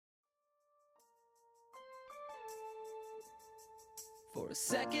For a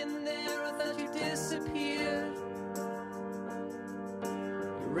second there, I thought you disappeared.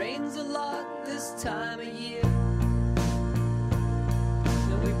 It rains a lot this time of year.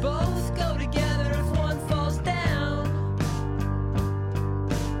 And we both go together if one falls down.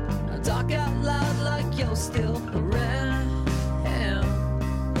 I talk out loud like you're still around.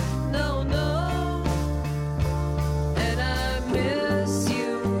 No, no. And I miss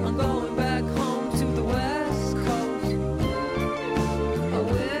you. I'm going back home to the West Coast. I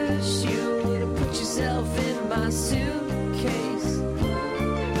wish you would have put yourself in my suitcase.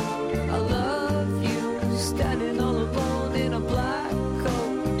 I love you, standing all alone in a black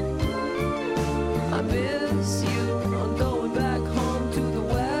coat. I miss you, I'm going back home to the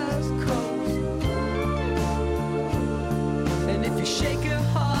West Coast. And if you shake her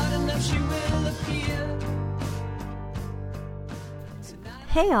hard enough, she will appear.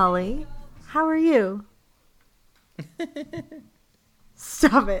 Hey, Ollie. How are you?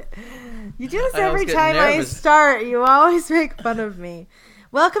 Stop it. You do this I always every get time I nervous. start. You always make fun of me.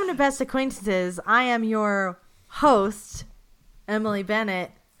 Welcome to Best Acquaintances. I am your host, Emily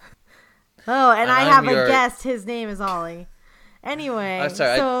Bennett. Oh, and I I'm have your- a guest. His name is Ollie. Anyway, I'm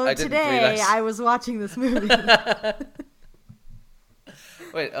sorry, so I didn't today realize. I was watching this movie.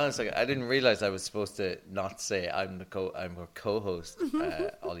 Wait, hold on a second. I didn't realize I was supposed to not say I'm her co-host,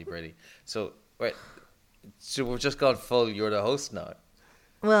 Ollie Brady. So wait, so we've just gone full. You're the host now.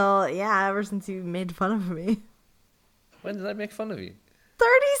 Well, yeah, ever since you made fun of me. When did I make fun of you?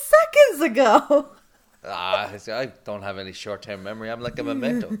 30 seconds ago. I don't have any short-term memory. I'm like a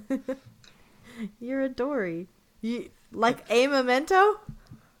memento. You're a Dory. You like a memento?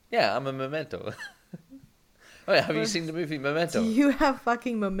 Yeah, I'm a memento. Oh yeah, have you seen the movie Memento? Do you have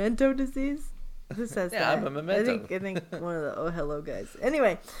fucking memento disease? Who says Yeah, that? I'm a memento. I think one of the Oh Hello guys.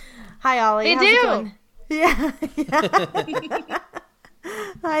 Anyway, hi Ollie. They How's it do. going? Yeah.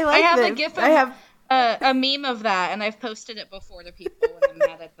 I like I have this. a gif of I have. a meme of that, and I've posted it before to people when I'm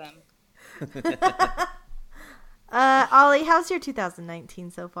mad at them. Ollie, how's your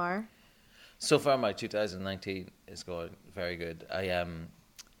 2019 so far? So far, my 2019 is going very good. I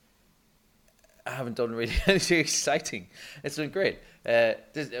haven't done really anything exciting. It's been great.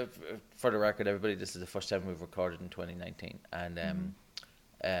 For the record, everybody, this is the first time we've recorded in 2019, and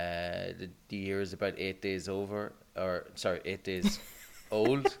the year is about 8 days over, or sorry, 8 days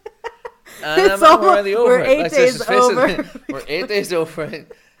old. And It's I'm almost- already over we're it. 8 Let's days just face it. over. We're 8 days over.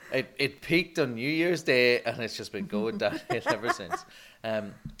 It peaked on New Year's Day, and it's just been going downhill ever since.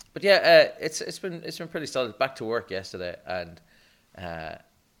 But yeah, it's been pretty solid. Back to work yesterday, and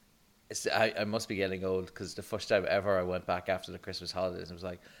I must be getting old because the first time ever I went back after the Christmas holidays, I was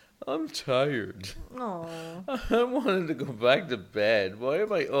like, I'm tired. Oh, I wanted to go back to bed. Why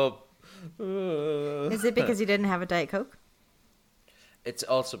am I up? is it because you didn't have a Diet Coke? It's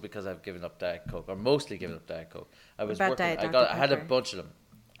also because I've given up Diet Coke, or mostly given up Diet Coke. I was about working. Diet I Dr. had a Pepper? bunch of them.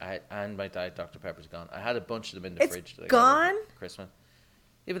 And my Diet Dr. Pepper's gone. I had a bunch of them in the It's fridge. That I got gone? over Christmas.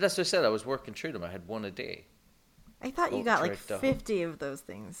 Yeah, but that's what I said. I was working through them. I had one a day. I thought you Oh, got like tricked out. 50 of those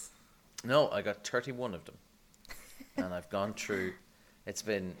things. No, I got 31 of them. And I've gone through, it's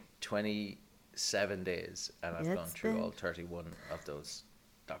been 27 days, and I've gone It's through been- all 31 of those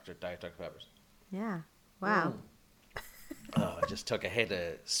Diet Dr. Peppers. Yeah. Wow. Oh, I just took a hit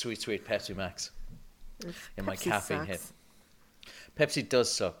of sweet Pepsi Max in my Pepsi caffeine hit. sucks. Pepsi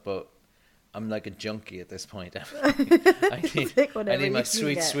does suck, but I'm like a junkie at this point. I Take whatever need my you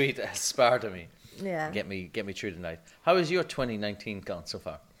can get. sweet aspartame. Yeah. Get me through the night. How has your 2019 gone so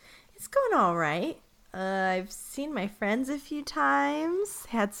far? It's going all right. I've seen my friends a few times,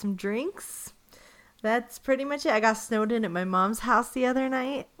 had some drinks. That's pretty much it. I got snowed in at my mom's house the other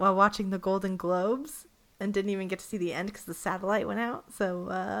night while watching the Golden Globes and didn't even get to see the end because the satellite went out.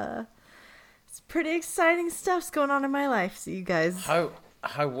 So it's pretty exciting stuff's going on in my life. So you guys,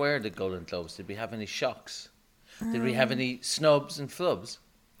 How were the Golden Globes? Did we have any shocks? Did we have any snubs and flubs?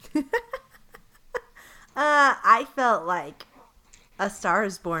 I felt like A Star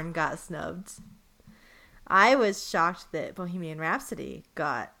Is Born got snubbed. I was shocked that Bohemian Rhapsody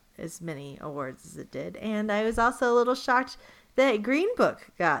got as many awards as it did, and I was also a little shocked that Green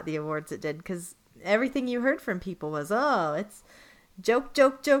Book got the awards it did, because everything you heard from people was, oh, it's joke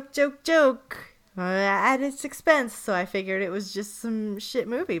at its expense. So I figured it was just some shit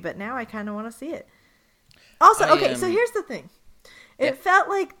movie, but now I kind of want to see it. Also, okay, so here's the thing. It felt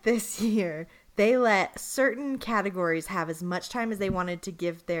like this year they let certain categories have as much time as they wanted to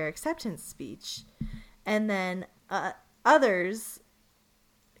give their acceptance speech, and then others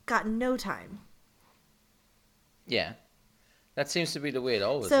got no time. Yeah. That seems to be the way it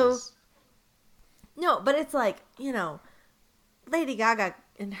always So- is. No, but it's like, Lady Gaga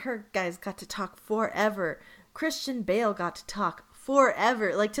and her guys got to talk forever. Christian Bale got to talk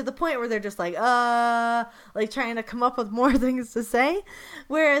forever, like to the point where they're just like trying to come up with more things to say.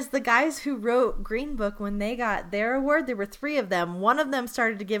 Whereas the guys who wrote Green Book, when they got their award, there were 3 of them. One of them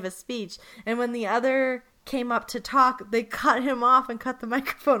started to give a speech, and when the other came up to talk, they cut him off and cut the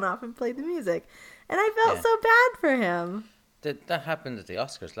microphone off and played the music. And I felt so bad for him. That happened at the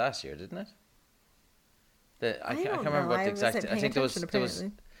Oscars last year, didn't it? I can't remember what the exact. I think there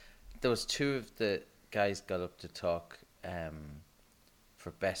was 2 of the guys got up to talk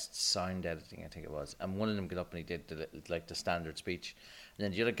for best sound editing, I think it was, and one of them got up and he did the standard speech, and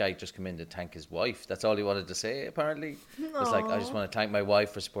then the other guy just came in to thank his wife. That's all he wanted to say. Apparently, it was like, I just want to thank my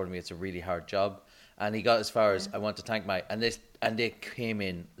wife for supporting me. It's a really hard job. And he got as far as, I want to thank my... And they came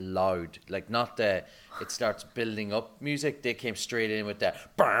in loud. Like, not the... It starts building up music. They came straight in with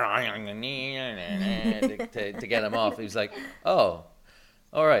that... to get him off. He was like, oh,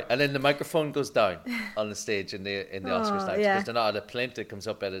 all right. And then the microphone goes down on the stage in the Oscars night. Because they're not at a plinth that comes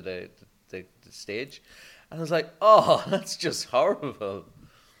up out of the stage. And I was like, oh, that's just horrible.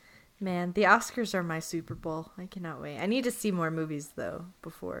 Man, the Oscars are my Super Bowl. I cannot wait. I need to see more movies, though,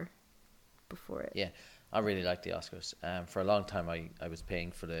 before it. Yeah, I really like the Oscars. For a long time, I was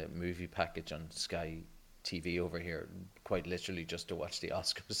paying for the movie package on Sky TV over here, quite literally just to watch the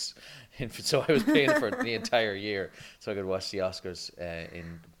Oscars. So I was paying for the entire year so I could watch the Oscars.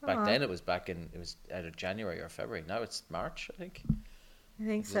 Back then, it was either January or February. Now it's March, I think. I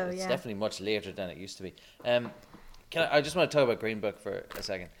think so. It's definitely much later than it used to be. I just want to talk about Green Book for a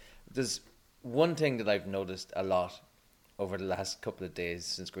second. There's one thing that I've noticed a lot over the last couple of days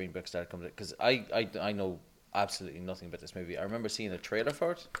since Green Book started coming, because I know absolutely nothing about this movie. I remember seeing a trailer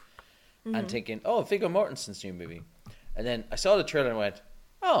for it and thinking, oh, Viggo Mortensen's new movie. And then I saw the trailer and went,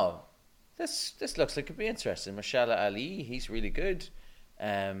 oh, this looks like it'd be interesting. Mahershala Ali, he's really good.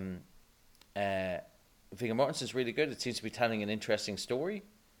 Viggo Mortensen's really good. It seems to be telling an interesting story.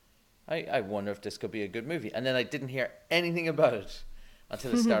 I wonder if this could be a good movie. And then I didn't hear anything about it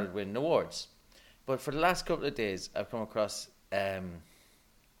until it started winning awards. But for the last couple of days, I've come across,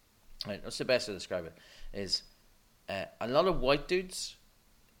 what's the best way to describe it, is a lot of white dudes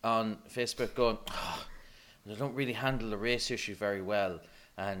on Facebook going, oh, they don't really handle the race issue very well,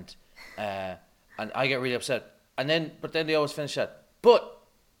 and I get really upset. But then they always finish that, but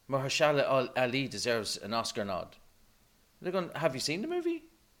Mahershala Ali deserves an Oscar nod. They're going, have you seen the movie?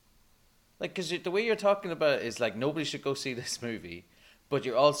 Like, because the way you're talking about it is like nobody should go see this movie. But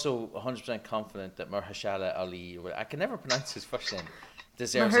you're also 100% confident that Mahershala Ali, I can never pronounce his first name,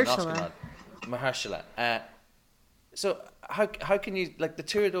 deserves an Oscar nod. Mahershala. So how can you, like, the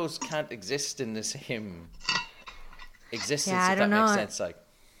 2 of those can't exist in the same existence, if that makes sense. Like,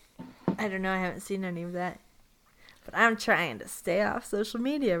 I don't know. I haven't seen any of that. But I'm trying to stay off social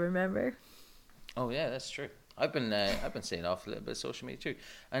media, remember? Oh, yeah, that's true. I've been staying off a little bit of social media too.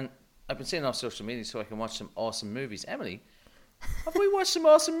 And I've been staying off social media so I can watch some awesome movies. Emily, have we watched some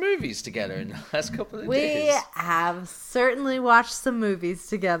awesome movies together in the last couple of days? We have certainly watched some movies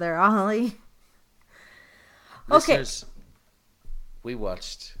together, Ollie. Listeners, we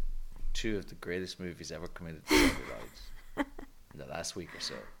watched 2 of the greatest movies ever committed to our lives in the last week or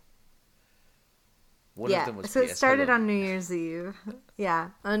so. One of them was so it started on New Year's Eve. Yeah,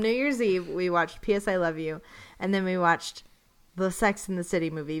 on New Year's Eve, we watched P.S. I Love You, and then we watched the Sex and the City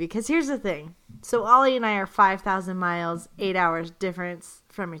movie, because here's the thing. So Ollie and I are 5,000 miles, 8 hours difference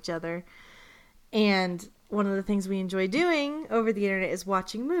from each other. And one of the things we enjoy doing over the internet is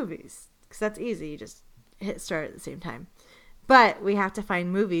watching movies. Because that's easy. You just hit start at the same time. But we have to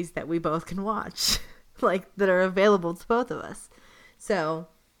find movies that we both can watch. Like, that are available to both of us. So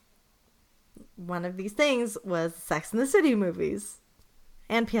one of these things was Sex and the City movies.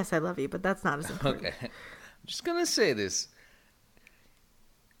 And P.S. I Love You, but that's not as important. Okay. I'm just going to say this.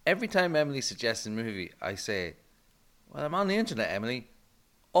 Every time Emily suggests a movie, I say, well, I'm on the internet, Emily.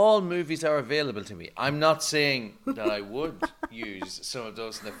 All movies are available to me. I'm not saying that I would use some of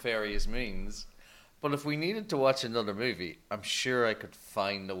those nefarious means, but if we needed to watch another movie, I'm sure I could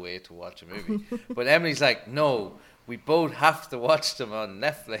find a way to watch a movie. But Emily's like, no, we both have to watch them on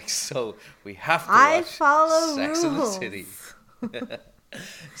Netflix, so we have to watch Sex and the City.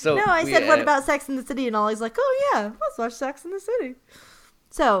 So no, I said, what about Sex and the City? And Ollie's like, oh yeah, let's watch Sex and the City.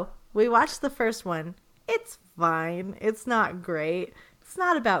 So we watched the first one. It's fine. It's not great. It's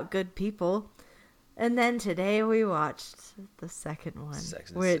not about good people. And then today we watched the second one.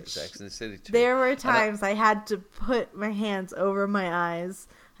 Sex and the City 2. There were times I had to put my hands over my eyes.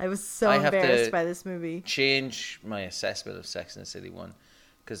 I was so embarrassed by this movie. Change my assessment of Sex and the City 1.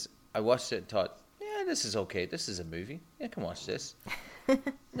 Because I watched it and thought, yeah, yeah, this is okay. This is a movie. Yeah, come watch this.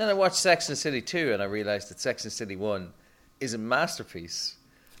 Then I watched Sex and the City 2, and I realized that Sex and the City 1 is a masterpiece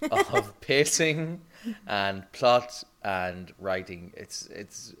of pacing and plot and writing. It's. Do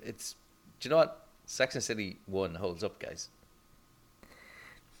you know what? Sex and the City 1 holds up, guys.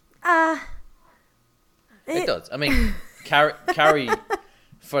 It does. I mean, Carrie,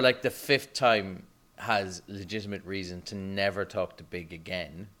 for like the 5th time, has legitimate reason to never talk to Big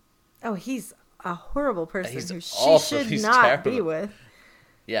again. Oh, he's a horrible person He's who she awful. should He's not terrible. be with.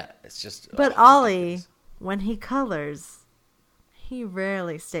 Yeah, it's just. But it's Ollie, ridiculous. when he colors, he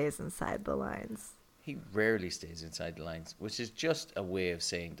rarely stays inside the lines. He rarely stays inside the lines, which is just a way of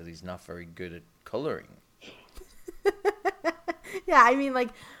saying that he's not very good at coloring. Yeah, I mean, like,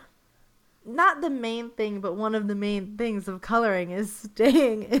 not the main thing, but one of the main things of coloring is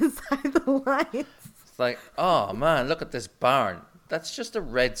staying inside the lines. It's like, oh man, look at this barn. That's just a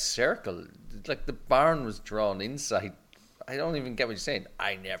red circle. Like the barn was drawn inside. I don't even get what you're saying.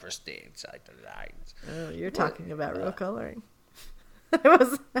 I never stay inside the lines. Oh, you're talking about real coloring. I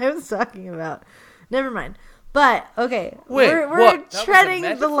was talking about. Never mind. But okay, Wait, we're what? That was a treading the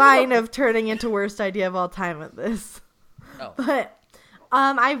metaphor? line of turning into worst idea of all time with this. Oh. But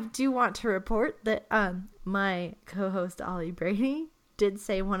I do want to report that my co-host Ollie Brady did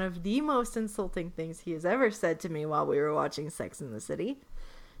say one of the most insulting things he has ever said to me while we were watching Sex in the City.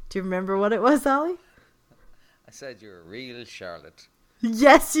 Do you remember what it was, Ollie? I said you're a real Charlotte.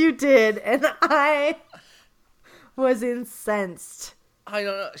 Yes, you did, and I was incensed. I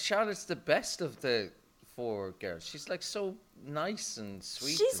don't know. Charlotte's the best of the 4 girls. She's like so nice and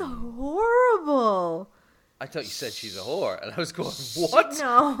sweet. She's and... horrible. I thought you said she's a whore, and I was going, what?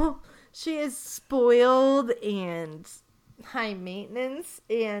 No, she is spoiled and high maintenance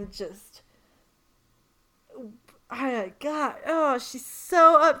and just. God, oh, she's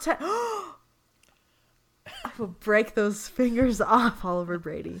so uptight. I will break those fingers off, Oliver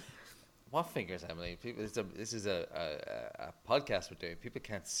Brady. What fingers, Emily? People, this is a podcast we're doing. People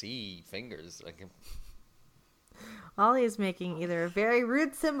can't see fingers. Like, Ollie is making either a very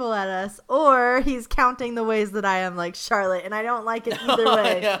rude symbol at us or he's counting the ways that I am like Charlotte, and I don't like it either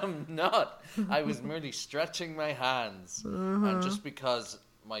way. I am not. I was merely stretching my hands. And just because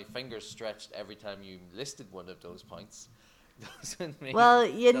my fingers stretched every time you listed one of those points doesn't mean Well,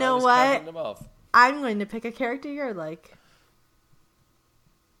 you that know I was what? counting them off. I'm going to pick a character you're like.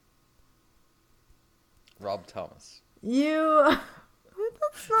 Rob Thomas. You.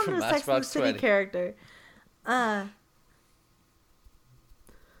 That's not From a Sex and the Matchbox City 20. character. I've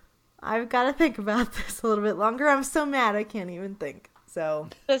got to think about this a little bit longer. I'm so mad I can't even think. So.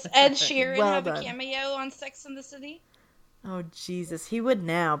 Does Ed Sheeran Well have done. a cameo on Sex and the City? Oh Jesus, he would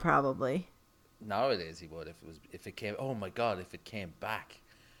now probably. Nowadays he would if it came. Oh my God! If it came back,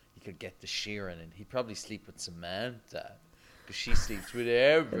 he could get the Sheeran, and he'd probably sleep with Samantha because she sleeps with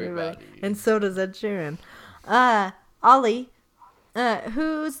everybody. And so does Ed Sheeran. Ollie,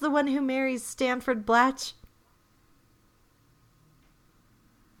 who's the one who marries Stanford Blatch?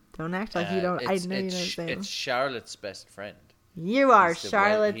 Don't act like you don't. I know you know his name. It's Charlotte's best friend. You are He's the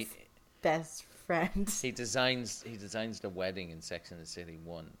Charlotte's best friend. He designs the wedding in Sex and the City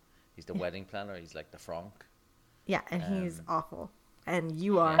 1. He's the wedding planner. He's like the Franck. Yeah, and he's awful. And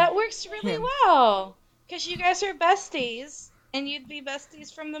you are. That works really Him. well. Because you guys are besties, and you'd be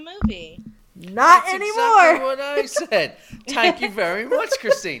besties from the movie. Not That's anymore. exactly what I said. Thank you very much,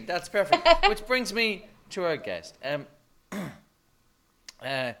 Christine. That's perfect. Which brings me to our guest.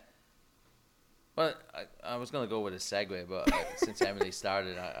 Well, I was going to go with a segue, but since Emily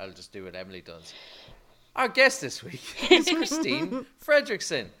started, I'll just do what Emily does. Our guest this week is Christine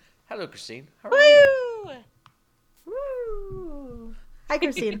Fredrickson. Hello, Christine. How are you? Woo! Woo. Hi,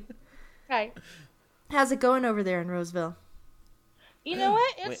 Christine. Hi. How's it going over there in Roseville? You know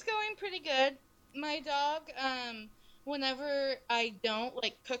what? It's Wait. going pretty good. My dog, whenever I don't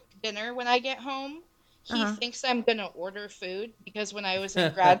cook dinner when I get home, he thinks I'm gonna order food because when I was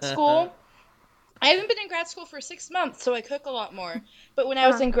in grad school, I haven't been in grad school for 6 months, so I cook a lot more. But when I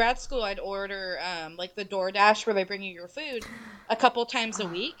was in grad school, I'd order the DoorDash where they bring you your food a couple times a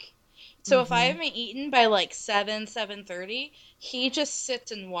week. So if I haven't eaten by 7:30, he just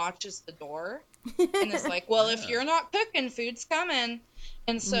sits and watches the door and is like, well, if you're not cooking, food's coming.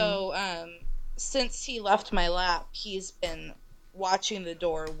 And so since he left my lap, he's been watching the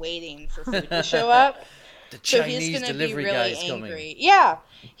door waiting for food to show up. The So Chinese he's going to be delivery really guy is angry. coming. Yeah,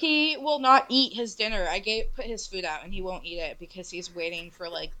 he will not eat his dinner. I put his food out, and he won't eat it because he's waiting for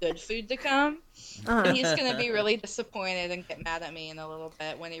good food to come. And he's going to be really disappointed and get mad at me in a little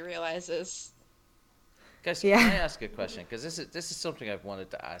bit when he realizes. Guys, Yeah. can I ask a question? Because this is something I've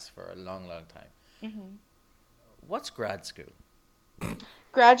wanted to ask for a long, long time. What's grad school?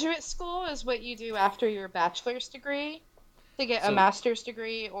 Graduate school is what you do after your bachelor's degree to get a So- master's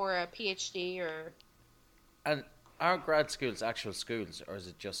degree or a PhD or... And are grad schools actual schools, or is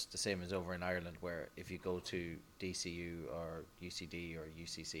it just the same as over in Ireland, where if you go to DCU or UCD or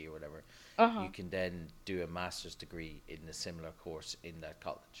UCC or whatever, Uh-huh. you can then do a master's degree in a similar course in that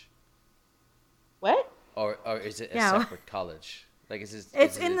college? What? Or is it a Yeah. separate college? Like, is it?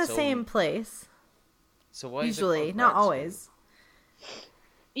 It's is it in the its own- same place. So why is it Usually, called not grad school? always.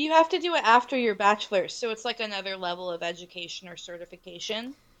 You have to do it after your bachelor's, so it's like another level of education or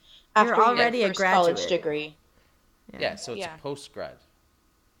certification after You're already your a first college graduate. degree. Yeah, so it's Yeah. a post grad.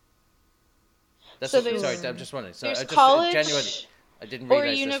 That's So what, there's- sorry, I'm just wondering. So There's I just college genuinely, I didn't or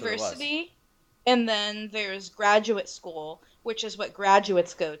realize this was what it was. university, and then there's graduate school, which is what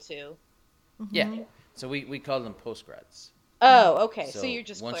graduates go to. Yeah, so we call them post grads. Oh, okay. So, So you're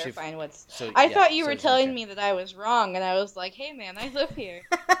just once you've- clarifying what's... So I yeah, thought you so were it's telling okay. me that I was wrong, and I was like, hey, man, I live here.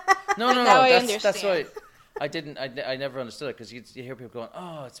 No, Now I that's why understand. I never understood it, because you hear people going,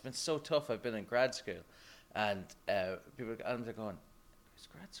 "Oh, it's been so tough. I've been in grad school," and people and they're going, "Is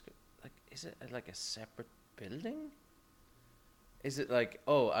grad school like? Is it like a separate building? Is it like,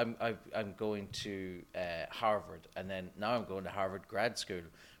 oh, I'm going to Harvard, and then now I'm going to Harvard grad school,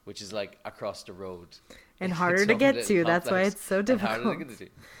 which is like across the road And It's harder to some get little to. That's why complex it's so and harder to difficult.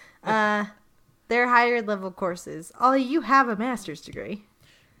 get to. They're higher level courses. Ollie, you have a master's degree.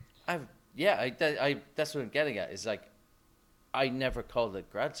 That's what I'm getting at. Is like, I never called it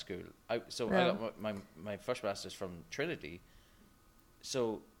grad school. I got my first master's from Trinity.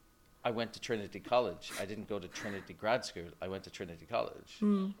 So I went to Trinity College. I didn't go to Trinity grad school. I went to Trinity College.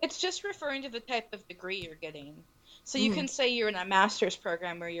 It's just referring to the type of degree you're getting. So you can say you're in a master's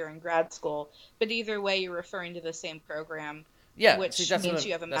program or you're in grad school, but either way, you're referring to the same program, Yeah, which see, that's what means I'm-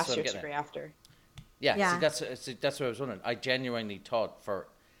 you have a that's what I'm master's getting degree at. after. Yeah, Yeah. See, that's what I was wondering. I genuinely thought for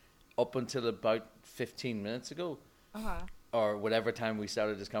up until about 15 minutes ago, Uh-huh. or whatever time we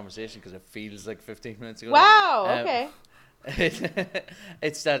started this conversation, because it feels like 15 minutes ago. Wow, Um, okay.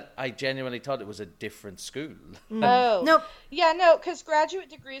 It's that I genuinely thought it was a different school. Oh. Nope. Yeah, no, because graduate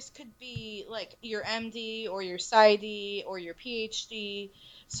degrees could be like your MD or your PsyD or your PhD.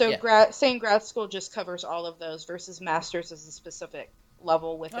 So Yeah. saying grad school just covers all of those versus master's is a specific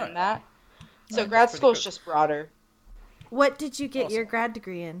level within Alright. that. So Alright, grad that's school pretty is good. just broader. What did you get Awesome. your grad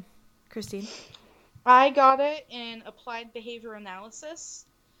degree in, Christine? I got it in applied behavior analysis,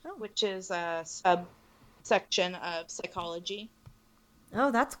 Oh. which is a subsection of psychology.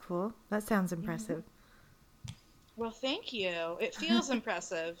 Oh, that's cool. That sounds impressive. Well, thank you. It feels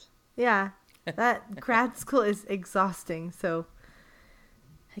impressive. Yeah, that grad school is exhausting, so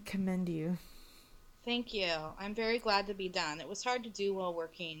I commend you. Thank you. I'm very glad to be done. It was hard to do while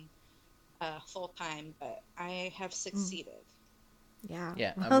working full time, but I have succeeded. Yeah.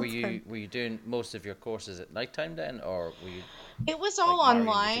 Yeah, and well were you done. doing most of your courses at nighttime then, or were you? It was all Like marrying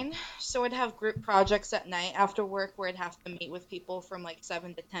the online, so I'd have group projects at night after work where I'd have to meet with people from like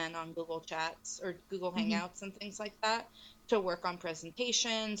 7 to 10 on Google Chats or Google Hangouts and things like that to work on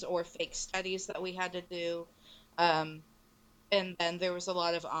presentations or fake studies that we had to do. And then there was a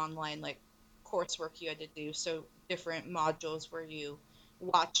lot of online like coursework you had to do, so different modules where you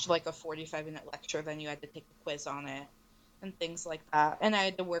watched like a 45-minute lecture, then you had to take a quiz on it and things like that. And I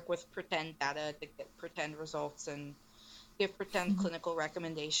had to work with pretend data to get pretend results and give pretend clinical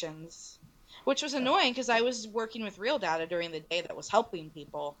recommendations, which was annoying because I was working with real data during the day that was helping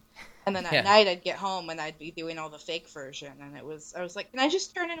people. And then at Yeah. night I'd get home and I'd be doing all the fake version. And I was like, can I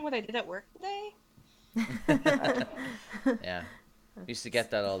just turn in what I did at work today? Yeah, used to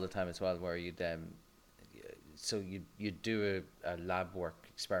get that all the time as well, where you'd so you'd do a lab work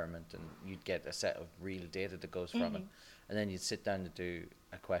experiment, and you'd get a set of real data that goes from it, and then you'd sit down to do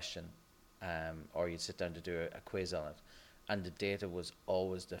a question, or you'd sit down to do a quiz on it, and the data was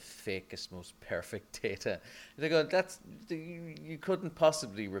always the fakest, most perfect data. They go, you couldn't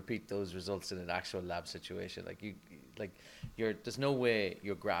possibly repeat those results in an actual lab situation. There's no way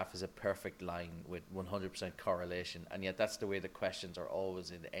your graph is a perfect line with 100% correlation, and yet that's the way the questions are always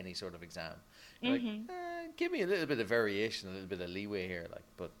in any sort of exam. You're like, give me a little bit of variation, a little bit of leeway here,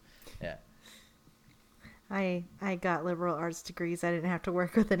 but yeah. I got liberal arts degrees. I didn't have to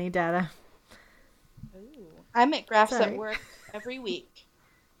work with any data. I make graphs Sorry. at work every week.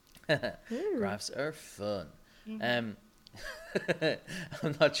 Graphs are fun. I'm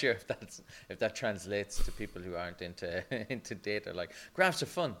not sure if that translates to people who aren't into data. Like, graphs are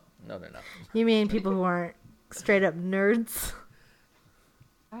fun. No, they're not. You mean people who aren't straight up nerds?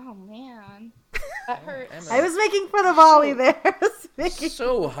 Oh man, that hurts. Emma. I was making fun of Ollie there. I was making...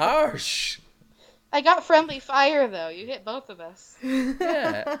 So harsh. I got friendly fire though. You hit both of us.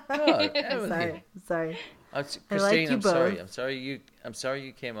 Yeah. God, I'm Emily. sorry. Christine, you I'm sorry. both. I'm sorry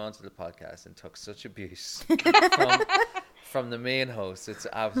you came onto the podcast and took such abuse from the main host. It's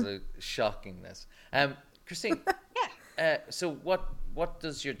absolute shockingness. Christine, so what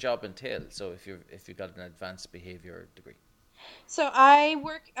does your job entail? So if you got an advanced behavior degree. So I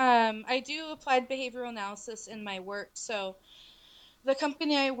work. I do applied behavioral analysis in my work. So the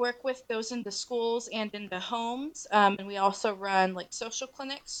company I work with goes into schools and into homes, and we also run like social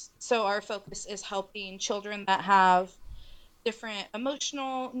clinics. So our focus is helping children that have different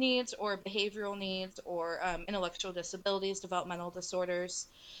emotional needs or behavioral needs or intellectual disabilities, developmental disorders.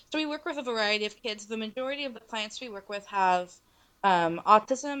 So we work with a variety of kids. The majority of the clients we work with have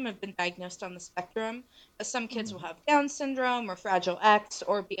autism, have been diagnosed on the spectrum. Some kids will have Down syndrome or Fragile X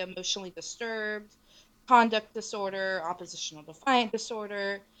or be emotionally disturbed, conduct disorder, oppositional defiant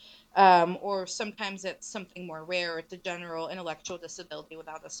disorder, or sometimes it's something more rare. It's a general intellectual disability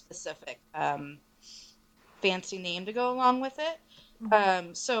without a specific fancy name to go along with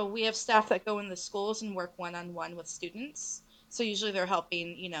it. So we have staff that go in the schools and work one-on-one with students. So usually they're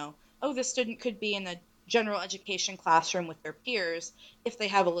helping, the student could be in a general education classroom with their peers if they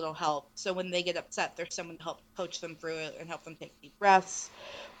have a little help. So when they get upset, there's someone to help coach them through it and help them take deep breaths.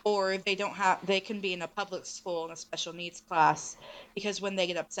 Or they can be in a public school in a special needs class because when they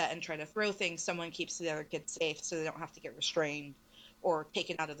get upset and try to throw things, someone keeps the other kids safe so they don't have to get restrained or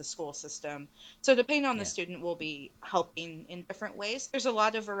taken out of the school system. So depending on the student, we'll be helping in different ways. There's a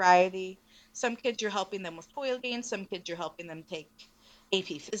lot of variety. Some kids you're helping them with toileting. Some kids you're helping them take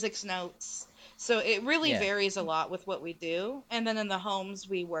AP physics notes. So it really varies a lot with what we do. And then in the homes,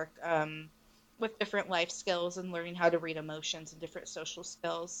 we work with different life skills and learning how to read emotions and different social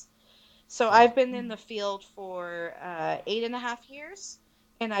skills. So I've been in the field for 8.5 years,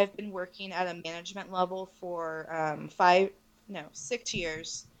 and I've been working at a management level for 6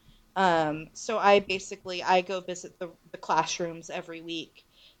 years. So I go visit the classrooms every week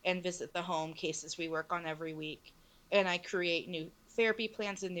and visit the home cases we work on every week. And I create new therapy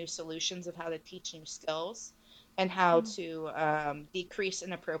plans and new solutions of how to teach new skills and how to decrease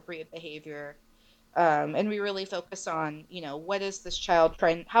inappropriate behavior. And we really focus on, what is this child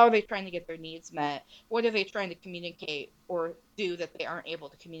how are they trying to get their needs met? What are they trying to communicate or do that they aren't able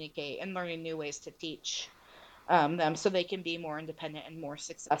to communicate, and learning new ways to teach them so they can be more independent and more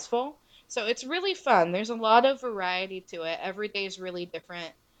successful. So it's really fun. There's a lot of variety to it. Every day is really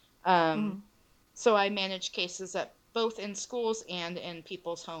different. So I manage cases at both in schools and in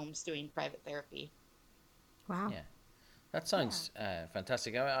people's homes doing private therapy. Wow. Yeah. That sounds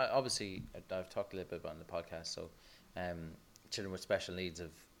fantastic. Obviously, I've talked a little bit about it on the podcast, so children with special needs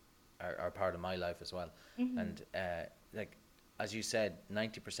are part of my life as well. And as you said,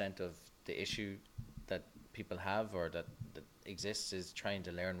 90% of the issue that people have or that exists is trying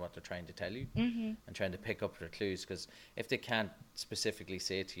to learn what they're trying to tell you and trying to pick up their clues. Because if they can't specifically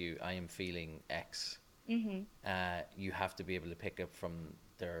say to you, I am feeling X, you have to be able to pick up from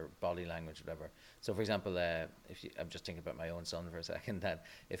their body language, whatever. So, for example, I'm just thinking about my own son for a second, that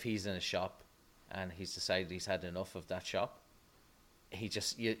if he's in a shop and he's decided he's had enough of that shop, he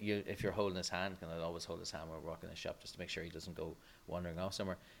just, if you're holding his hand, and I'd always hold his hand when we're walking in the shop just to make sure he doesn't go wandering off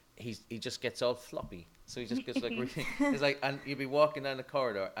somewhere, he just gets all floppy. So he just gets like, really, it's like, and you'll be walking down the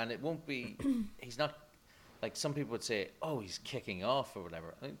corridor and it won't be, he's not, like some people would say, oh, he's kicking off or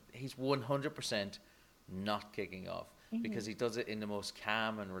whatever. I mean, he's 100% not kicking off. Because he does it in the most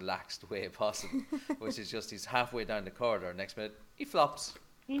calm and relaxed way possible, which is just he's halfway down the corridor, next minute he flops,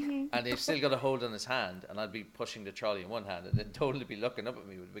 and he's still got a hold on his hand, and I'd be pushing the trolley in one hand and then totally be looking up at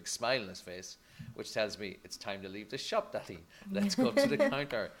me with a big smile on his face, which tells me it's time to leave the shop, Daddy. Let's go up to the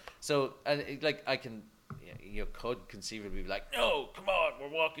counter. So, and I can, you could conceivably be like, no, come on, we're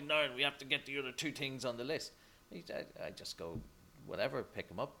walking down, we have to get the other two things on the list. I just go, whatever, pick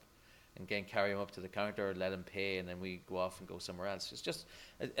him up. And again, carry him up to the counter, let him pay, and then we go off and go somewhere else. It's just,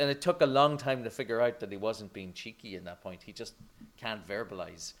 and it took a long time to figure out that he wasn't being cheeky in that point. He just can't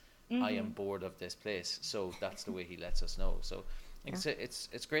verbalize, I am bored of this place. So that's the way he lets us know. So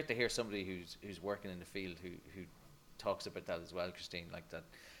it's great to hear somebody who's working in the field who talks about that as well, Christine. Like that,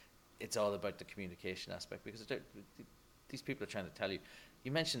 it's all about the communication aspect, because these people are trying to tell you.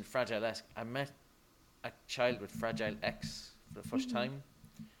 You mentioned Fragile X. I met a child with Fragile X for the first time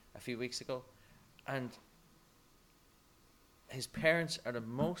a few weeks ago, and his parents are the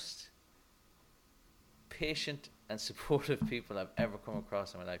most patient and supportive people I've ever come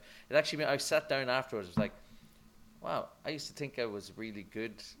across in my life. It actually, I sat down afterwards, I was like, wow, I used to think I was really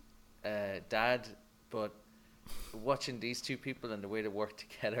good dad, but watching these two people and the way they work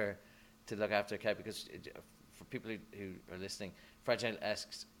together to look after a cat, because for people who are listening, Fragile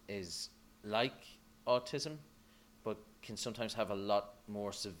X is like autism, but can sometimes have a lot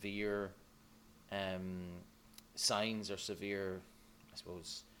more severe signs or severe, I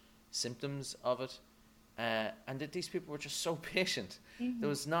suppose, symptoms of it. And that these people were just so patient. There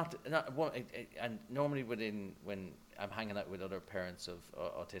was not one, and normally when I'm hanging out with other parents of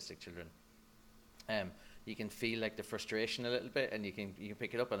autistic children, you can feel like the frustration a little bit, and you can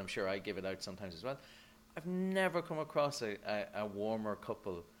pick it up, and I'm sure I give it out sometimes as well. I've never come across a warmer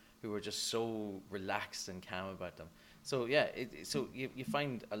couple who were just so relaxed and calm about them. So yeah, so you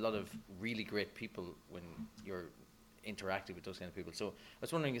find a lot of really great people when you're interacting with those kind of people. So I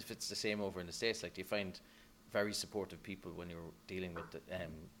was wondering if it's the same over in the States. Like, do you find very supportive people when you're dealing with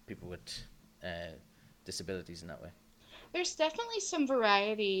people with disabilities in that way? There's definitely some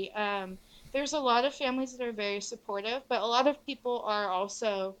variety. There's a lot of families that are very supportive, but a lot of people are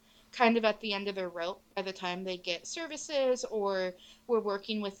also kind of at the end of their rope by the time they get services, or we're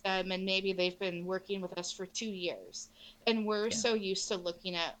working with them and maybe they've been working with us for 2 years. And we're so used to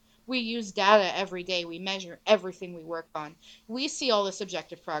looking at, we use data every day. We measure everything we work on. We see all the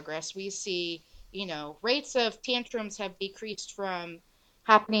subjective progress. We see, rates of tantrums have decreased from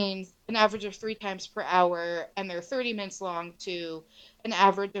happening an average of 3 times per hour, and they're 30 minutes long, to an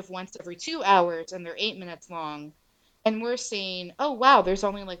average of once every 2 hours, and they're 8 minutes long. And we're seeing, oh, wow, there's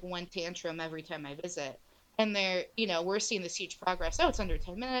only like 1 tantrum every time I visit. And we're seeing this huge progress. Oh, it's under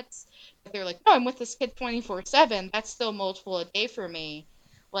 10 minutes. But they're like, no, I'm with this kid 24/7. That's still multiple a day for me.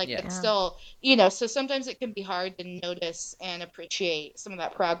 Like, it's still, so sometimes it can be hard to notice and appreciate some of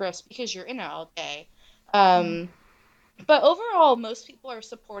that progress because you're in it all day. But overall, most people are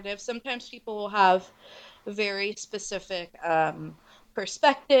supportive. Sometimes people will have very specific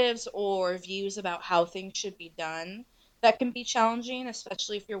perspectives or views about how things should be done. That can be challenging,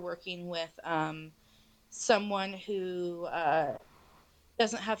 especially if you're working with someone who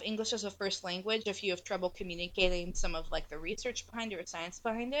doesn't have English as a first language, if you have trouble communicating some of like the research behind it or science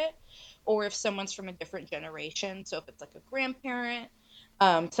behind it, or if someone's from a different generation. So if it's like a grandparent,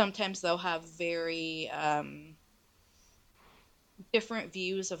 sometimes they'll have very different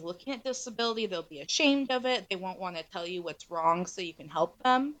views of looking at disability. They'll be ashamed of it. They won't want to tell you what's wrong so you can help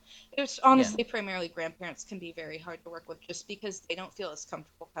them. It's honestly primarily grandparents can be very hard to work with just because they don't feel as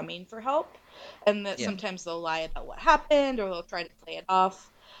comfortable coming for help, and that sometimes they'll lie about what happened or they'll try to play it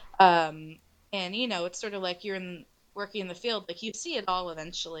off. And it's sort of like you're working in the field, like you see it all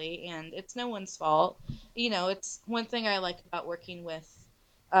eventually, and it's no one's fault. It's one thing I like about working with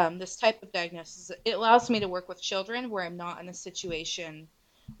this type of diagnosis. It allows me to work with children where I'm not in a situation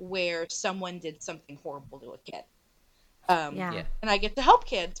where someone did something horrible to a kid. And I get to help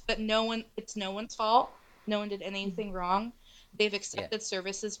kids, but it's no one's fault. No one did anything wrong. They've accepted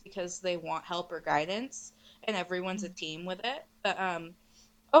services because they want help or guidance, and everyone's a team with it. But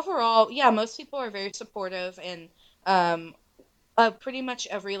overall, most people are very supportive, and pretty much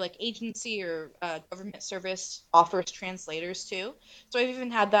every agency or government service offers translators too. So I've even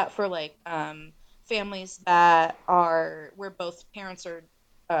had that for families that are where both parents are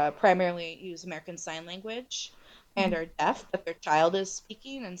primarily use American Sign Language and are deaf, but their child is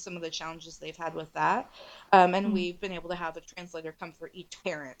speaking, and some of the challenges they've had with that. And we've been able to have a translator come for each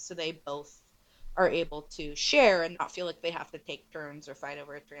parent, so they both are able to share and not feel like they have to take turns or fight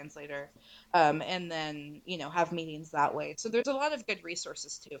over a translator, and then have meetings that way. So there's a lot of good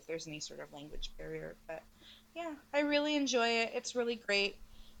resources too if there's any sort of language barrier. But I really enjoy it. It's really great.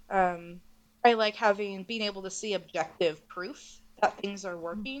 I like being able to see objective proof that things are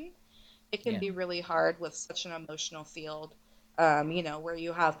working. It can be really hard with such an emotional field, where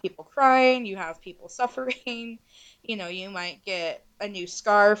you have people crying, you have people suffering, you might get a new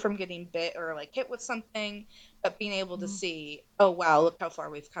scar from getting bit or hit with something, but being able to see, oh wow, look how far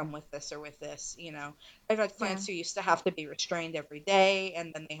we've come with this or with this. I've had clients who used to have to be restrained every day,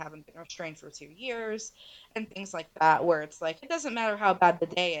 and then they haven't been restrained for 2 years, and things like that, where it's it doesn't matter how bad the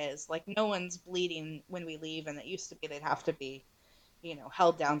day is, no one's bleeding when we leave, and it used to be they'd have to be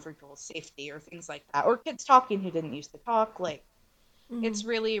held down for people's safety or things like that, or kids talking who didn't used to talk. It's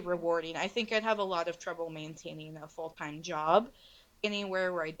really rewarding. I think I'd have a lot of trouble maintaining a full-time job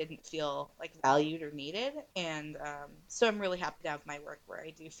anywhere where I didn't feel valued or needed, and so I'm really happy to have my work where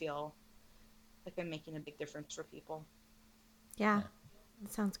I do feel like I'm making a big difference for people. Yeah,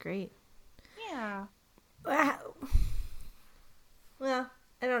 that sounds great. Yeah. Well,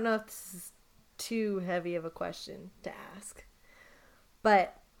 I don't know if this is too heavy of a question to ask,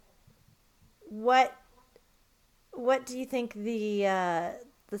 but what do you think the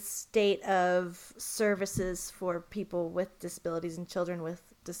state of services for people with disabilities and children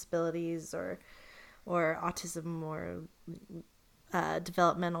with disabilities or autism or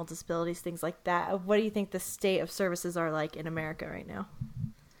developmental disabilities, things like that. What do you think the state of services are like in America right now?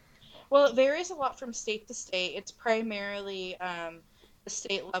 Well, it varies a lot from state to state. It's primarily the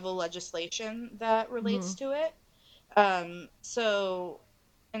state level legislation that relates to it. So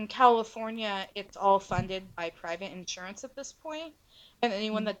in California, it's all funded by private insurance at this point, and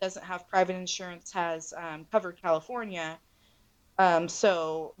anyone that doesn't have private insurance has covered California.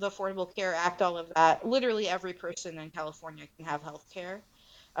 So the Affordable Care Act, all of that, literally every person in California can have health care.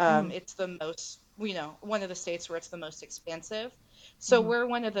 It's the most, one of the states where it's the most expansive. So we're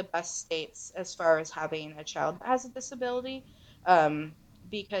one of the best states as far as having a child that has a disability,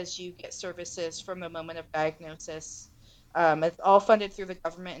 because you get services from the moment of diagnosis. It's all funded through the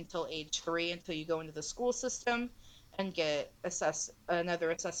government until age 3, until you go into the school system and get another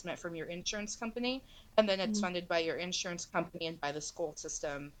assessment from your insurance company, and then it's funded by your insurance company and by the school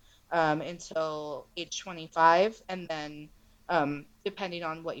system until age 25, and then depending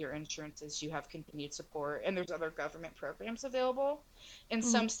on what your insurance is, you have continued support, and there's other government programs available. In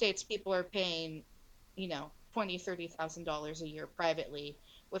some states, people are paying, $20,000-$30,000 a year privately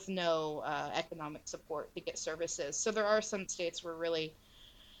with no economic support to get services. So there are some states where really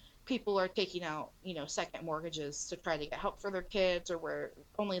people are taking out, second mortgages to try to get help for their kids, or where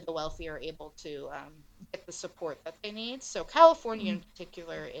only the wealthy are able to get the support that they need. So California in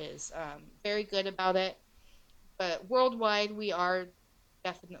particular is very good about it. But worldwide, we are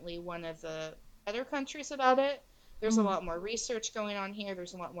definitely one of the better countries about it. There's a lot more research going on here.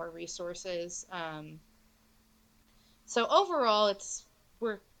 There's a lot more resources. So overall,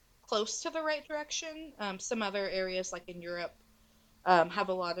 we're close to the right direction. Some other areas, like in Europe, have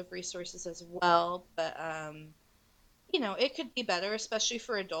a lot of resources as well. But, it could be better, especially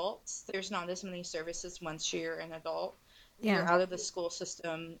for adults. There's not as many services once you're an adult. Yeah. You're out of the school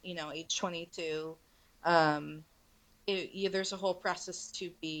system, age 22. There's a whole process to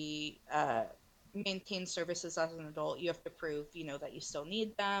be maintain services as an adult. You have to prove, that you still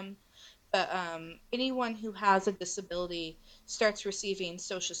need them. But anyone who has a disability starts receiving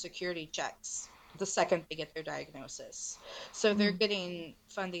Social Security checks the second they get their diagnosis. So they're getting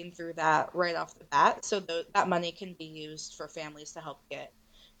funding through that right off the bat. So that money can be used for families to help get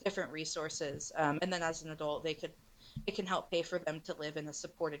different resources. And then as an adult, it can help pay for them to live in a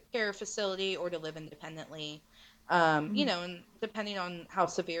supported care facility or to live independently. And depending on how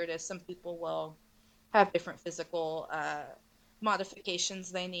severe it is, some people will have different physical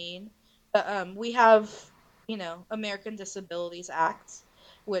modifications they need. But we have, American Disabilities Act,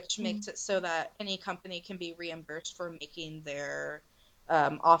 which makes it so that any company can be reimbursed for making their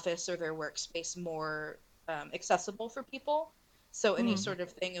office or their workspace more accessible for people. So any sort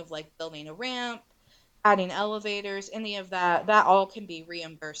of thing of like building a ramp, adding elevators, any of that all can be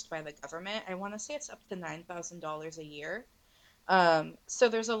reimbursed by the government. I want to say it's up to $9,000 a year. So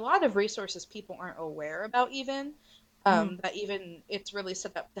there's a lot of resources people aren't aware about even, that even it's really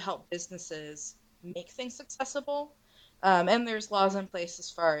set up to help businesses make things accessible. And there's laws in place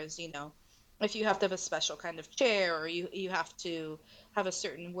as far as, if you have to have a special kind of chair, or you have to have a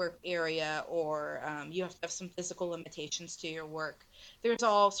certain work area, or you have to have some physical limitations to your work. There's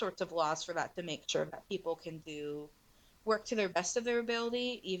all sorts of laws for that to make sure that people can do work to their best of their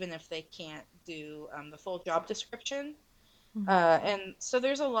ability, even if they can't do the full job description. And so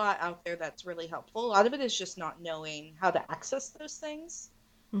there's a lot out there that's really helpful. A lot of it is just not knowing how to access those things.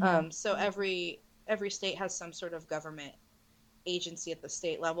 So every state has some sort of government agency at the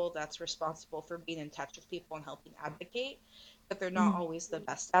state level that's responsible for being in touch with people and helping advocate, but they're not always the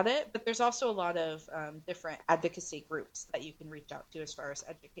best at it. But there's also a lot of different advocacy groups that you can reach out to as far as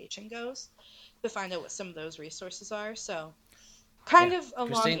education goes to find out what some of those resources are. So kind of a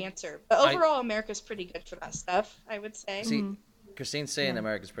Christine, long answer, but overall America's pretty good for that stuff, I would say. See, Christine's saying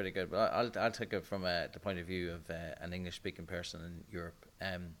America's pretty good, but I'll take it from the point of view of an English-speaking person in Europe.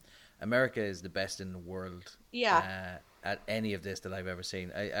 America is the best in the world at any of this that I've ever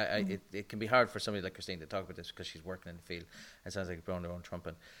seen. It can be hard for somebody like Christine to talk about this because she's working in the field. It sounds like blowing their own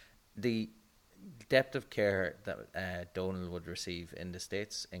trumpet. The depth of care that Donal would receive in the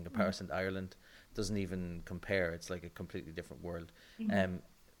States in comparison to Ireland doesn't even compare. It's like a completely different world.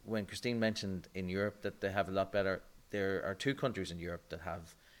 When Christine mentioned in Europe that they have a lot better, there are 2 countries in Europe that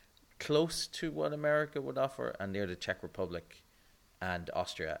have close to what America would offer, and they're the Czech Republic and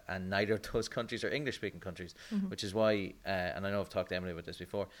Austria, and neither of those countries are English-speaking countries, which is why, and I know I've talked to Emily about this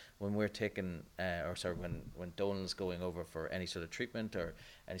before, when we're taking, when Donal's going over for any sort of treatment or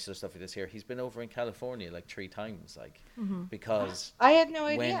any sort of stuff like this here, he's been over in California like 3 times, because I had no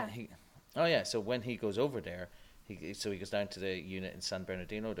idea. So when he goes over there, So he goes down to the unit in San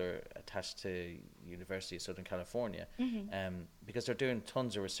Bernardino. They're attached to University of Southern California, because they're doing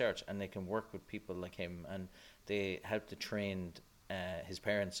tons of research, and they can work with people like him, and they help to train his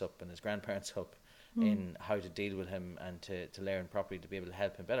parents up and his grandparents up in how to deal with him and to learn properly to be able to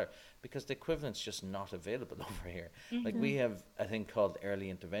help him better, because the equivalent's just not available over here. Like, we have a thing called early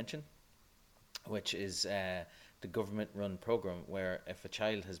intervention, which is the government-run program where if a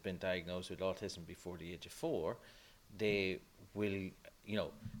child has been diagnosed with autism before the age of 4, they will,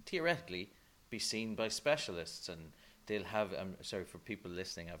 theoretically be seen by specialists, and they'll have. I'm sorry for people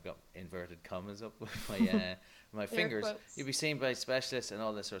listening. I've got inverted commas up with my my fingers. Quotes. You'll be seen by specialists and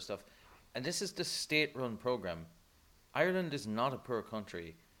all this sort of stuff. And this is the state-run program. Ireland is not a poor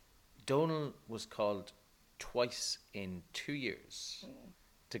country. Donal was called twice in 2 years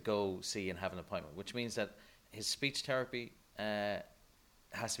to go see and have an appointment, which means that his speech therapy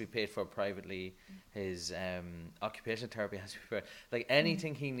has to be paid for privately. His occupational therapy has to be paid. Like,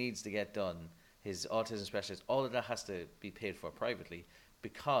 anything he needs to get done, his autism specialist, all of that has to be paid for privately,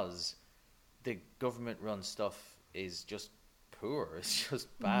 because the government-run stuff is just poor. It's just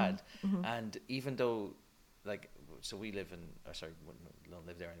bad. And even though, like, so we live in, we don't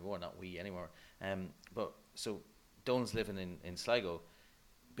live there anymore, not we anymore. But so Donal's living in Sligo.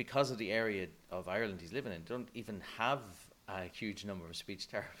 Because of the area of Ireland he's living in, don't even have a huge number of speech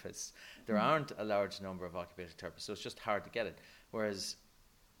therapists. There aren't a large number of occupational therapists, so it's just hard to get it. Whereas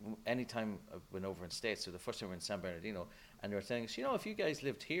anytime I've been over in States, so the first time we were in San Bernardino, and they were saying, if you guys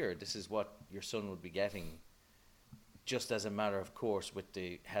lived here, this is what your son would be getting, just as a matter of course, with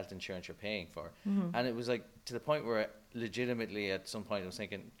the health insurance you're paying for. And it was like, to the point where legitimately at some point I was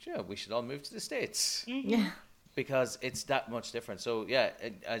thinking, we should all move to the States. Yeah. Because it's that much different. So,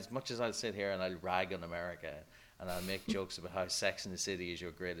 as much as I'll sit here and I'll rag on America and I'll make jokes about how Sex and the City is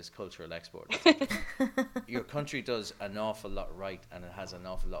your greatest cultural export, your country does an awful lot right, and it has an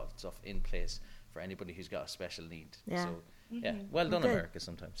awful lot of stuff in place for anybody who's got a special need. Yeah. So, well done, Good. America,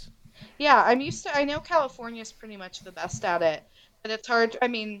 sometimes. Yeah, I know California's pretty much the best at it, but it's hard. I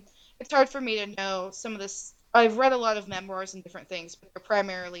mean, it's hard for me to know some of this. I've read a lot of memoirs and different things, but they're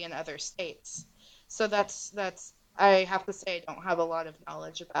primarily in other states. So that's I have to say I don't have a lot of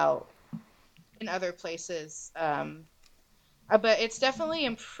knowledge about in other places. But it's definitely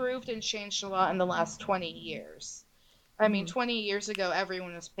improved and changed a lot in the last 20 years. I mean, 20 years ago,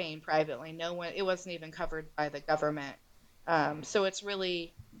 everyone was paying privately. It wasn't even covered by the government. So it's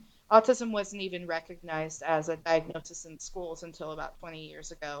really, autism wasn't even recognized as a diagnosis in schools until about 20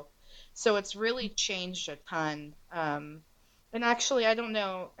 years ago. So it's really changed a ton. And actually, I don't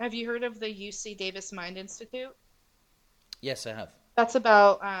know, have you heard of the UC Davis Mind Institute? Yes, I have. That's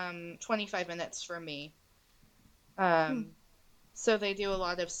about 25 minutes from me. So they do a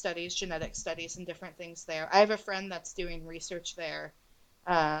lot of studies, genetic studies and different things there. I have a friend that's doing research there,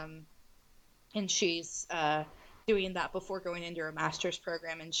 and she's doing that before going into her master's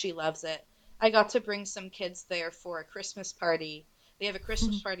program, and she loves it. I got to bring some kids there for a Christmas party. They have a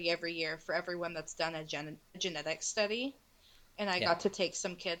Christmas party every year for everyone that's done a genetic study. And I got to take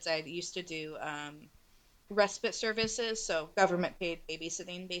some kids. I used to do respite services, so government paid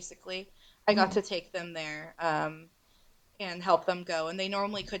babysitting, basically. I got to take them there and help them go. And they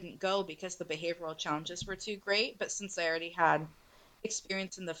normally couldn't go because the behavioral challenges were too great. But since I already had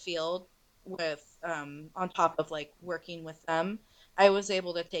experience in the field with on top of like working with them, I was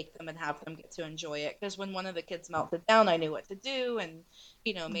able to take them and have them get to enjoy it. Because when one of the kids melted down, I knew what to do and,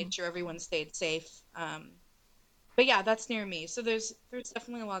 made sure everyone stayed safe. But yeah, that's near me. So there's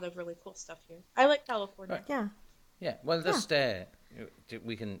definitely a lot of really cool stuff here. I like California. Right. Yeah. Yeah, well,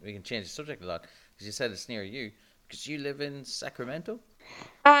 we can change the subject a lot, because you said it's near you, because you live in Sacramento?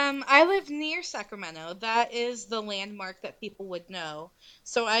 I live near Sacramento. That is the landmark that people would know.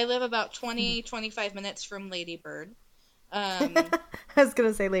 So I live about 25 minutes from Lady Bird. I was going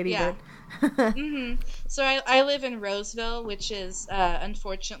to say Lady Yeah. Bird. So I live in Roseville, which is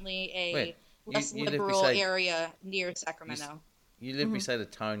unfortunately a less you live liberal beside- area near Sacramento. You live beside a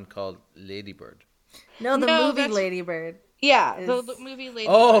town called Ladybird. No, the No, movie that's- Lady Bird. Yeah, Is- the movie Lady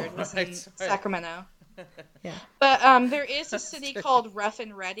Oh, Bird was right, in sorry. Sacramento. Yeah. But there is a city called Rough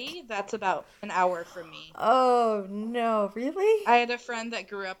and Ready that's about an hour from me. Oh, no. Really? I had a friend that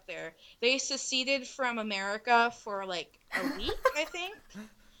grew up there. They seceded from America for like a week, I think.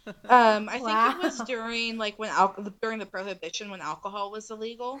 I think it was during like during the Prohibition when alcohol was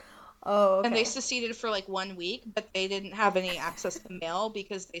illegal. Oh, okay. And they seceded for like 1 week, but they didn't have any access to mail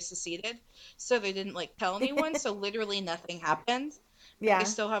because they seceded. So they didn't like tell anyone. So literally nothing happened. Yeah. They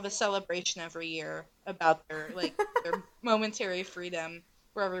still have a celebration every year about their momentary freedom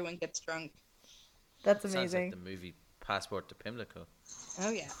where everyone gets drunk. That's Sounds amazing. like the movie Passport to Pimlico,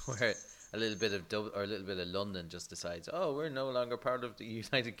 Oh yeah. where a little bit of a little bit of London just decides, oh, we're no longer part of the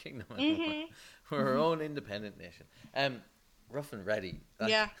United Kingdom anymore. We're our own independent nation. Rough and Ready.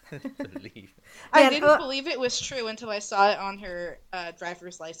 Yeah. Believe. I Yeah, didn't believe it was true until I saw it on her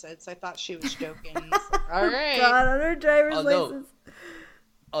driver's license. I thought she was joking. All right. God, on her driver's Although- license.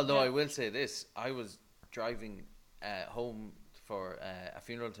 Although I will say this, I was driving home for a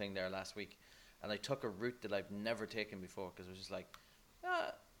funeral thing there last week, and I took a route that I've never taken before because I was just like,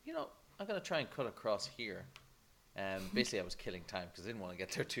 I'm going to try and cut across here. Basically, I was killing time because I didn't want to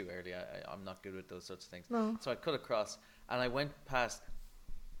get there too early. I'm not good with those sorts of things. No. So I cut across, and I went past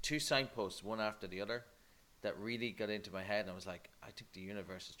 2 signposts, one after the other, that really got into my head, and I was like, I think the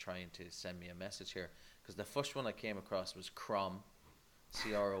universe is trying to send me a message here. Because the first one I came across was Crom,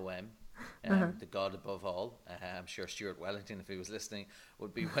 C-R-O-M, the God above all. I'm sure Stuart Wellington, if he was listening,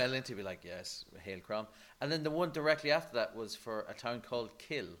 would be well into, be like, yes, hail Crom. And then the one directly after that was for a town called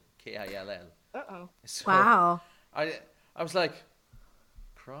Kill, K-I-L-L. Uh-oh. So Wow. I was like,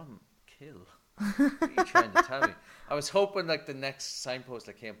 Crom, Kill. What are you trying to tell me? I was hoping like the next signpost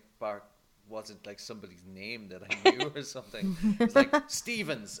that came back wasn't like somebody's name that I knew or something. It's like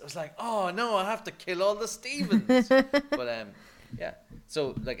Stevens. I was like, oh no, I have to kill all the Stevens. But yeah.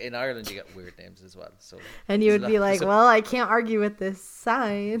 So like in Ireland you get weird names as well. So And you there's would a be lot- like, so well, I can't argue with this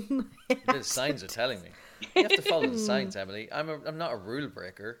sign. the signs are telling me. You have to follow the signs, Emily. I'm not a rule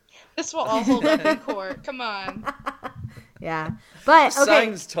breaker. This will all hold up in court. Come on. Yeah. But, The okay.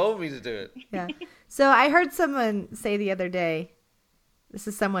 signs told me to do it. Yeah. So I heard someone say the other day, this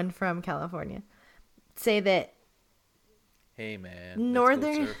is someone from California, say that Hey man,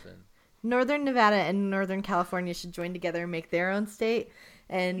 Northern- let's go surfing. Northern Nevada and Northern California should join together and make their own state,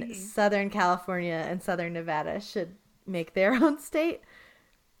 and Southern California and Southern Nevada should make their own state.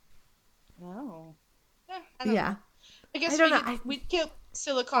 Oh. I don't Yeah. know. I guess I don't know. we'd kill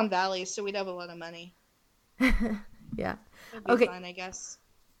Silicon Valley, so we'd have a lot of money. Yeah. That'd be Okay. fun, I guess.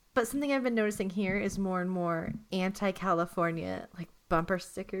 But something I've been noticing here is more and more anti-California, like bumper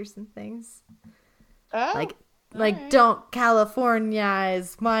stickers and things. Oh. Like alright. don't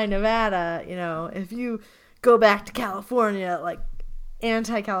Californize my Nevada, if you go back to California, like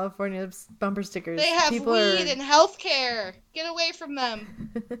anti-California bumper stickers. They have People weed are... and healthcare. Get away from them.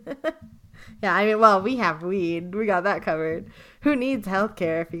 Yeah, I mean, well, we have weed. We got that covered. Who needs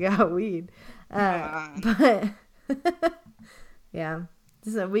healthcare if you got weed? But yeah,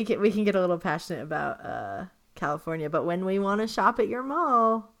 so we can get a little passionate about California, but when we want to shop at your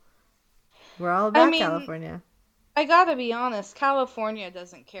mall, we're all about California. I gotta be honest, California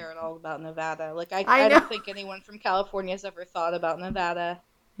doesn't care at all about Nevada. Like, I I don't know. think anyone from California has ever thought about Nevada.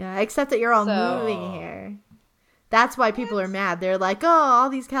 Yeah, except that you're all So- moving here. That's why people are mad. They're like, oh, all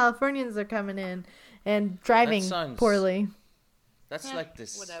these Californians are coming in and driving sounds- poorly. That's like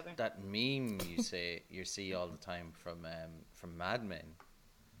this whatever. that meme you see all the time from Mad Men.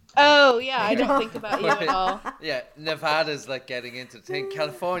 Oh, yeah, I don't think about you at all. Yeah, Nevada's like getting into the thing.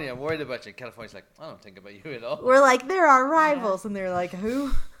 California, I'm worried about you. California's like, I don't think about you at all. We're like, they're our rivals, and they're like,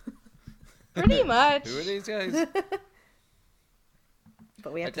 who? Pretty much. Who are these guys?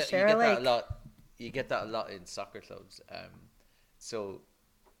 But we have to You share a get that lake. a lot. You get that a lot in soccer clubs. So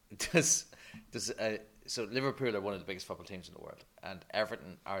so Liverpool are one of the biggest football teams in the world, and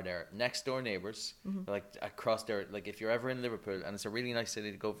Everton are their next door neighbours. Like across there, like if you're ever in Liverpool, and it's a really nice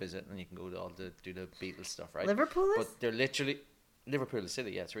city to go visit, and you can go to do the Beatles stuff, right? Liverpool is? But they're literally Liverpool, the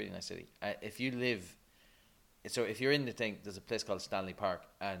city. Yeah, it's a really nice city. If you're in the thing, there's a place called Stanley Park,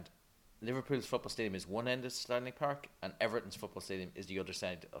 and Liverpool's football stadium is one end of Stanley Park, and Everton's football stadium is the other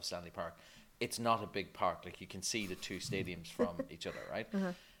side of Stanley Park. It's not a big park; like you can see the two stadiums from each other, right?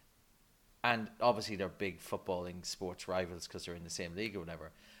 And obviously they're big footballing sports rivals because they're in the same league or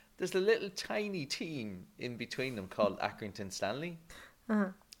whatever. There's a little tiny team in between them called Accrington Stanley,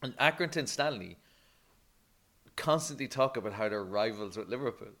 and Accrington Stanley constantly talk about how they're rivals with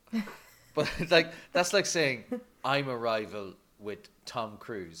Liverpool. But like that's like saying I'm a rival with Tom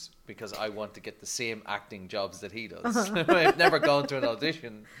Cruise because I want to get the same acting jobs that he does. I've never gone to an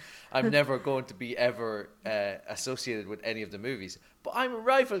audition. I'm never going to be ever associated with any of the movies. But I'm a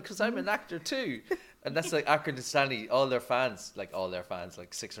rival because I'm an actor too. And that's like Accrington Stanley, all their fans,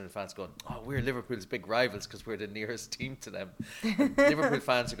 like 600 fans going, oh, we're Liverpool's big rivals because we're the nearest team to them. And Liverpool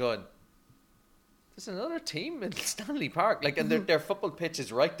fans are going, there's another team in Stanley Park, like, and their football pitch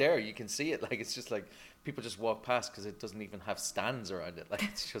is right there. You can see it. Like, it's just like people just walk past because it doesn't even have stands around it. Like,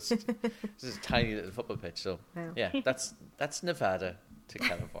 it's just a tiny little football pitch. So, Wow. yeah, that's Nevada to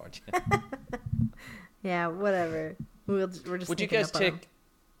California. Yeah, whatever. We're just Would you sneaking guys up on 'em.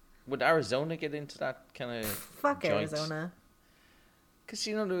 would Arizona get into that kind of Fuck joint? Arizona. Because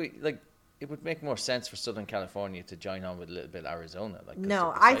like it would make more sense for Southern California to join on with a little bit of Arizona. Like, 'cause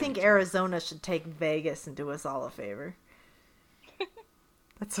No, they're I beside think each other. Arizona should take Vegas and do us all a favor.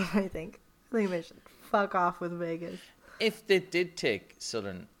 That's what I think. I think they should fuck off with Vegas. If they did take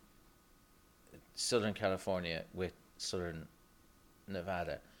Southern California with Southern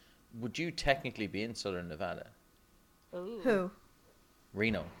Nevada, would you technically be in Southern Nevada? Ooh. Who?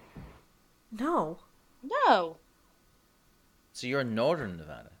 Reno. No. No. So you're in Northern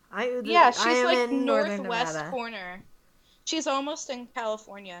Nevada. Yeah, I she's am like in Northern northwest Nevada. corner. She's almost in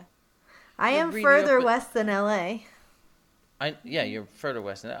California. I You're am really further up at- west than LA. Yeah, you're further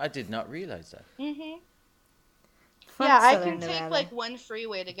west than that. I did not realize that. Mm-hmm. Fuck Yeah, I Southern can take Nevada. like one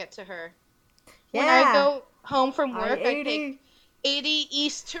freeway to get to her. Yeah. When I go home from work, I I-80. take 80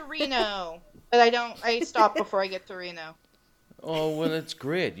 east to Reno. But I stop before I get to Reno. Oh, well, it's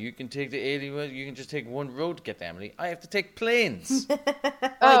great. You can take the 80, well, you can just take one road to get to Emily. I have to take planes.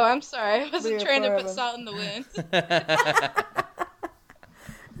 Oh, I'm sorry. I wasn't We're trying to put forever. salt in the wound.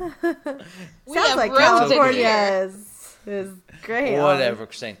 We Sounds have like roads in California here. is great. Whatever,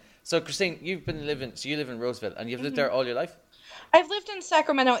 Christine. So, Christine, you live in Roseville, and you've lived there all your life? I've lived in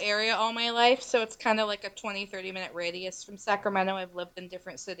Sacramento area all my life, so it's kind of like a 30 minute radius from Sacramento. I've lived in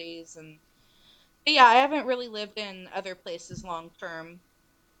different cities, and but yeah, I haven't really lived in other places long term.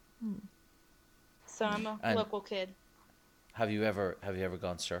 So I'm a And- local kid. Have you ever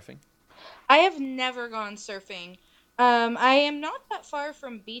gone surfing? I have never gone surfing. I am not that far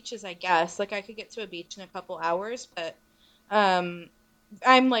from beaches, I guess. Like I could get to a beach in a couple hours, but I'm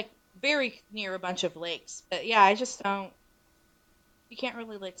like very near a bunch of lakes. But yeah, I just don't. You can't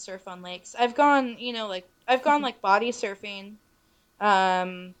really like surf on lakes. I've gone like body surfing,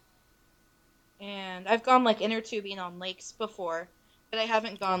 and I've gone like inner tubing on lakes before, but I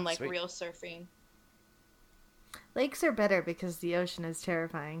haven't gone like Sweet. real surfing. Lakes are better because the ocean is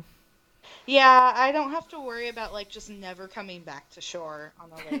terrifying. Yeah, I don't have to worry about like just never coming back to shore on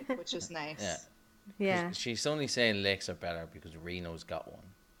a lake, which is nice. Yeah. Yeah. She's only saying lakes are better because Reno's got one.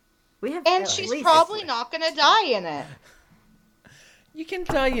 We have And at she's least- probably not gonna die in it. You can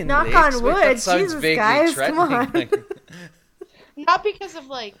die in Knock lakes. on Wait, wood. that sounds Jesus, vaguely guys, come threatening. on. Not because of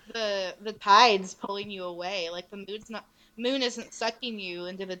like the tides pulling you away. Like the moon isn't sucking you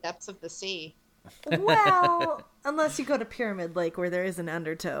into the depths of the sea. Well, unless you go to Pyramid Lake where there is an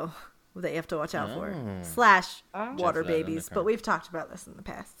undertow that you have to watch out for. Oh. Slash Oh. water Definitely babies. But undercurrent. we've talked about this in the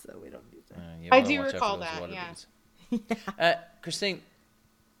past, so we don't do that. You I wanna do watch out for recall those that, water yeah. babies. Christine,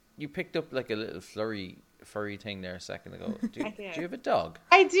 you picked up like a little furry thing there a second ago. Do I you did. have a dog?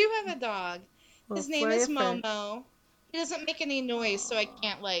 I do have a dog. His Well, name is flurry of fur. Momo. He doesn't make any noise, so I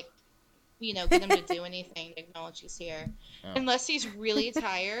can't like, get him to do anything to acknowledge he's here. Oh. Unless he's really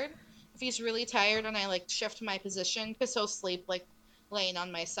tired. If he's really tired and I like shift my position, because he'll sleep like laying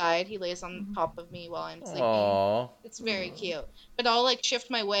on my side. He lays on top of me while I'm sleeping. Aww. It's very cute. But I'll like shift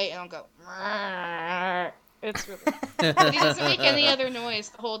my weight and I'll go. "Meow." It's really. He doesn't make any other noise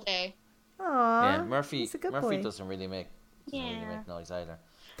the whole day. Aww. Yeah, Murphy He's a good Murphy boy. doesn't really make Yeah. noise either.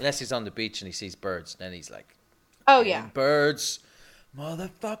 Unless he's on the beach and he sees birds, then he's like, Oh yeah. birds,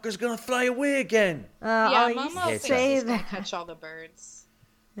 motherfucker's gonna fly away again. Yeah, I Momo used to thinks say he's gonna that. catch all the birds.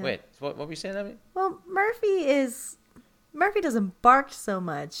 Yeah. Wait, what were you saying, Abby? Well, Murphy doesn't bark so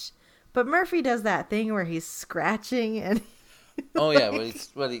much, but Murphy does that thing where he's scratching and Oh yeah,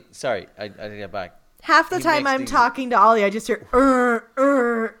 sorry, I take that back. half the He time makes I'm these- talking to Ollie, I just hear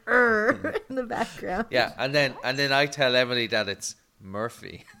in the background. Yeah, and then I tell Emily that it's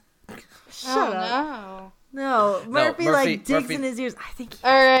Murphy. Shut oh up. no. No, Murphy like digs Murphy- in his ears. I think he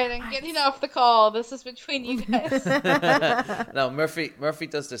All right, I'm getting off the call. This is between you guys. No, Murphy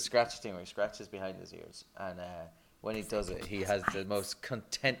does the scratch thing where he scratches behind his ears, and when he does it, he has the most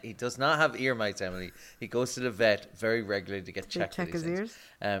content. He does not have ear mites, Emily. He goes to the vet very regularly to get checked for check these his things.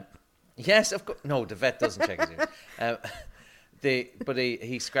 ears? Yes, of course. No, the vet doesn't check his ears.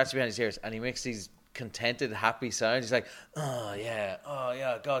 He scratches behind his ears, and he makes these contented, happy sounds. He's like, oh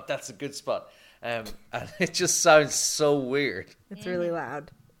yeah, God, that's a good spot. And it just sounds so weird. It's really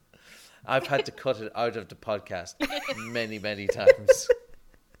loud. I've had to cut it out of the podcast many, many times.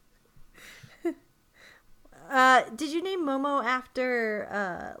 Did you name Momo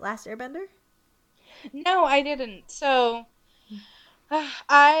after Last Airbender? No, I didn't. So,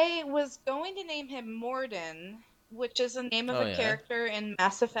 I was going to name him Morden, which is the name of Oh, a yeah. character in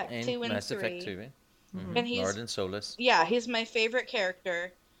Mass Effect In 2 and Mass 3. Effect 2, And he's Morden Solus. yeah, he's my favorite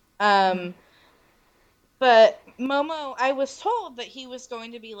character. But Momo, I was told that he was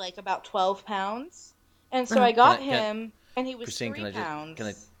going to be like about 12 pounds, and so I got Can I- him, and he was Christine, 3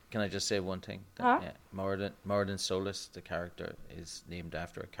 pounds. Can I just say one thing? Huh? Yeah, Moradin Solus, the character, is named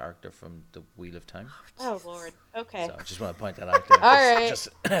after a character from the Wheel of Time. Oh Lord. Okay. So I just want to point that out there. All right. Just,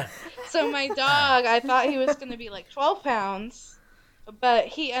 So my dog, I thought he was going to be like 12 pounds, but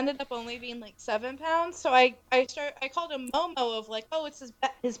he ended up only being like 7 pounds. So I called him Momo of like, oh, it's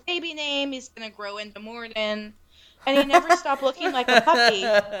his baby name. He's going to grow into Morden. And he never stopped looking like a puppy.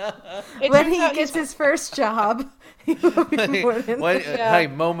 When he gets his first job, he will be Morden. Hey,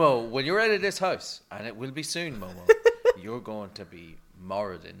 Momo, when you're out of this house, and it will be soon, Momo, you're going to be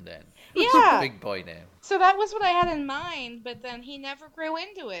Moradin then. Yeah. Big boy name. So that was what I had in mind, but then he never grew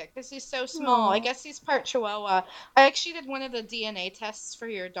into it because he's so small. Aww. I guess he's part Chihuahua. I actually did one of the DNA tests for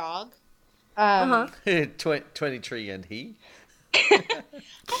your dog. 23 and he. I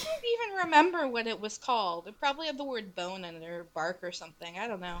don't even remember what it was called. It probably had the word bone in it or bark or something. I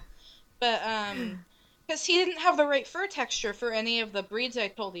don't know. But because he didn't have the right fur texture for any of the breeds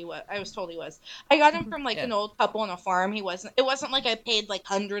I was told he was. I got him from like an old couple on a farm. It wasn't like I paid like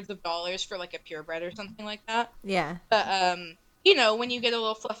hundreds of dollars for like a purebred or something like that. Yeah. But you know, when you get a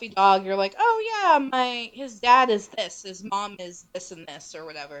little fluffy dog, you're like, oh yeah, his dad is this, his mom is this and this or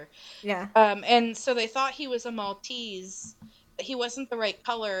whatever. Yeah. And so they thought he was a Maltese. He wasn't the right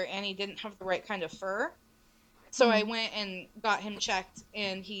color and he didn't have the right kind of fur. So I went and got him checked,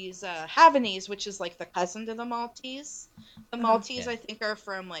 and he's Havanese, which is like the cousin to the Maltese. The Maltese, I think, are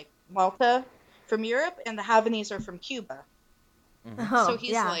from like Malta, from Europe, and the Havanese are from Cuba. Oh, So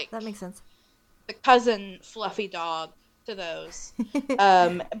he's like that makes sense. the cousin fluffy dog to those.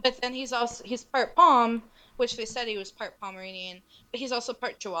 But then he's part Pom, which they said he was part Pomeranian, but he's also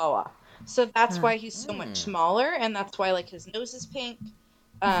part Chihuahua. So that's why he's so much smaller, and that's why like his nose is pink.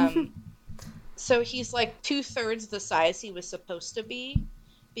 So he's like 2/3 the size he was supposed to be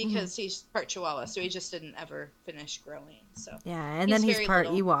because he's part Chihuahua. So he just didn't ever finish growing. So Yeah, and then he's very part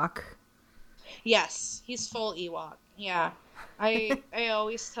little. Ewok. Yes, he's full Ewok. Yeah, I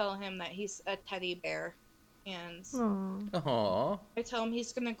always tell him that he's a teddy bear, and Aww. I tell him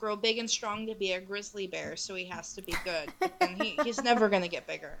he's gonna grow big and strong to be a grizzly bear, so he has to be good. And he's never gonna get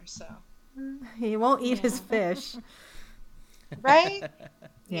bigger. So He won't eat his fish. right?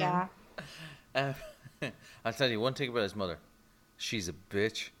 Yeah. I'll tell you one thing about his mother. She's a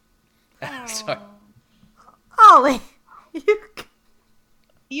bitch. Sorry. Ollie,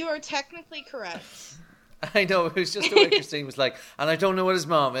 You are technically correct. I know, it was just the way Christine was like, and I don't know what his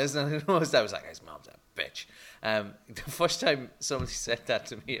mom is, and I don't know what I was like, his mom's a bitch. The first time somebody said that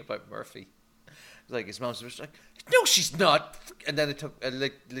to me about Murphy, like his mom's just like, no, she's not. And then it took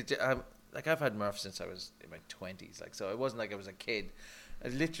like I've had Murph since I was in my 20s, like, so it wasn't like I was a kid.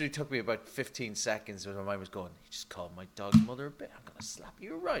 It literally took me about 15 seconds when my mind was going, he just called my dog's mother a bitch. I'm gonna slap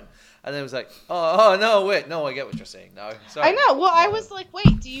you around. And then it was like, oh no, wait, no, I get what you're saying now. Sorry. I know. Well, I was like,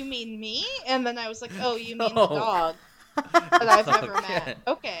 wait, do you mean me? And then I was like, oh, you mean the dog that I've never met.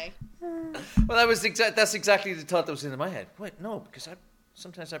 Okay. Well, that's exactly the thought that was in my head. Wait, no, because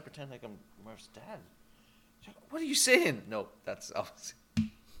sometimes I pretend like I'm Murph's dad. What are you saying? No, that's obviously.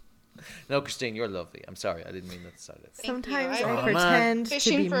 No, Christine, you're lovely. I'm sorry, I didn't mean that to sound it. sometimes you. I pretend to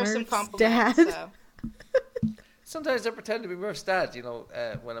Fishing be for some Murph's compliments. dad. So. Sometimes I pretend to be Murph's dad, you know,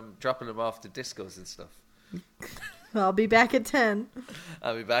 when I'm dropping him off to discos and stuff. I'll be back at 10.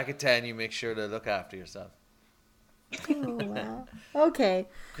 I'll be back at 10. You make sure to look after yourself. Oh, wow. Okay.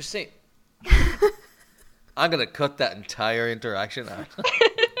 Christine, I'm going to cut that entire interaction out.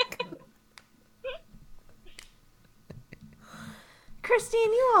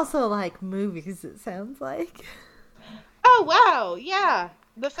 Christine, you also like movies, it sounds like. Oh, wow. Yeah.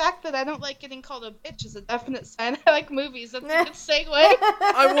 The fact that I don't like getting called a bitch is a definite sign I like movies. That's a good segue.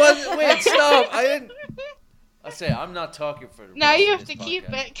 I wasn't. Wait, stop. I didn't. I say I'm not talking for. The Now rest you of have to this keep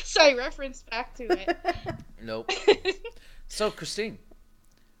podcast. it because I referenced back to it. Nope. So, Christine,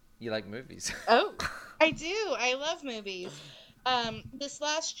 you like movies? Oh, I do. I love movies. This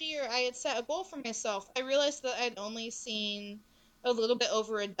last year, I had set a goal for myself. I realized that I'd only seen a little bit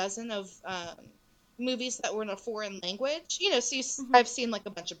over a dozen of movies that were in a foreign language. You know, so I've seen like a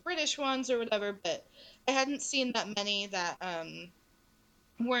bunch of British ones or whatever, but I hadn't seen that many that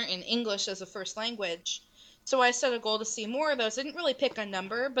weren't in English as a first language. So I set a goal to see more of those. I didn't really pick a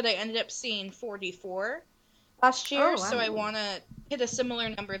number, but I ended up seeing 44 last year. Oh, wow. So I want to hit a similar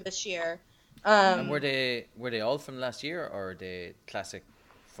number this year. And were they all from last year, or are they classic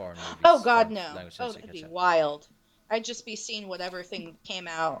foreign movies? Oh God, from no! language Oh, that you that'd catch be up? wild. I'd just be seeing whatever thing came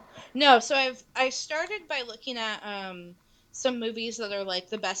out. No, so I started by looking at some movies that are like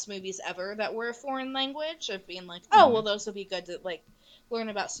the best movies ever that were a foreign language. Of being like, oh well, those would be good to like learn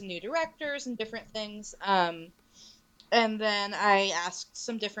about some new directors and different things. and then I asked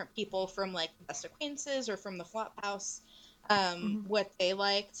some different people from like Best Acquaintances or from the Flophouse what they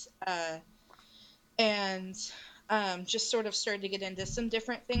liked, and just sort of started to get into some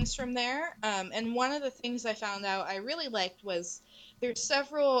different things from there. And one of the things I found out I really liked was there's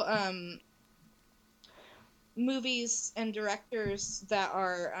several movies and directors that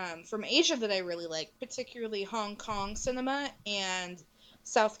are from Asia that I really like, particularly Hong Kong cinema and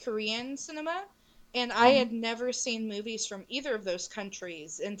South Korean cinema. And I had never seen movies from either of those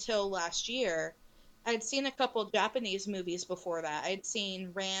countries until last year. I'd seen a couple Japanese movies before that. I'd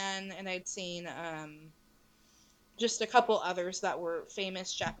seen Ran, and I'd seen just a couple others that were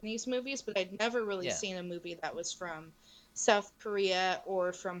famous Japanese movies, but I'd never really seen a movie that was from South Korea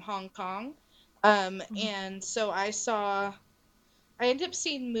or from Hong Kong. And so I ended up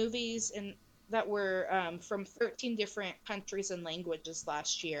seeing movies that were from 13 different countries and languages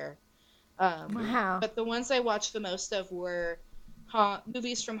last year. Wow. But the ones I watched the most of were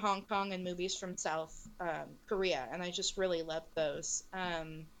movies from Hong Kong and movies from South Korea, and I just really loved those.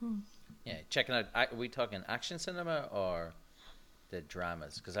 Yeah, checking out. Are we talking action cinema or the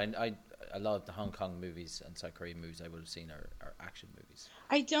dramas? Because I a lot of the Hong Kong movies and South Korean movies I would have seen are action movies.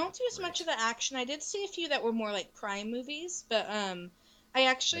 I don't do as much of the action. I did see a few that were more like crime movies, but I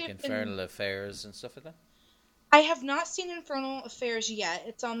actually like Infernal Affairs and stuff like that. I have not seen Infernal Affairs yet.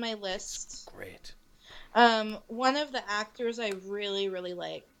 It's on my list. Great. One of the actors I really, really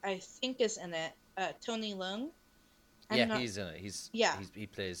like, I think is in it, Tony Leung. He's in it. He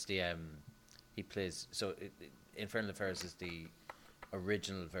plays the Infernal Affairs is the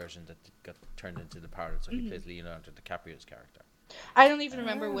original version that got turned into Departed. So he plays Leonardo DiCaprio's character. I don't even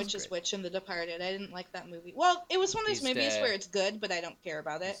remember which is which in The Departed. I didn't like that movie. Well, it was one of those movies where it's good, but I don't care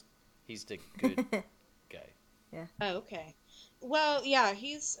about it. He's the good guy. Yeah. Oh, okay. Well, yeah,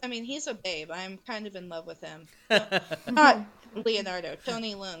 he's a babe. I'm kind of in love with him. Not Leonardo,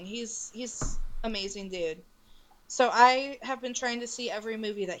 Tony Leung. He's amazing dude. So I have been trying to see every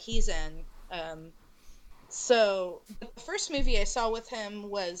movie that he's in. So the first movie I saw with him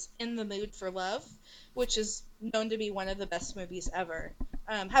was In the Mood for Love, which is known to be one of the best movies ever.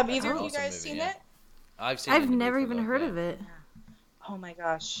 Have either of you guys seen it? I've never even heard of it. Oh my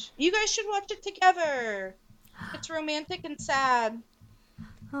gosh. You guys should watch it together. It's romantic and sad.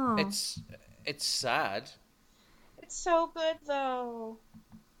 Oh. It's sad. It's so good though.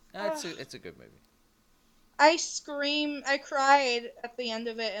 It's a good movie. I cried at the end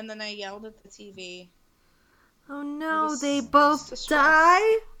of it, and then I yelled at the TV. Oh no, they both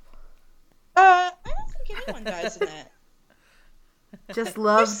die? I don't think anyone dies in it. Just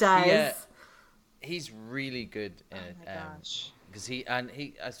love dies. Yeah, he's really good in it. Oh my gosh. Because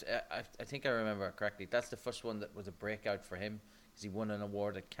I think I remember correctly. That's the first one that was a breakout for him, because he won an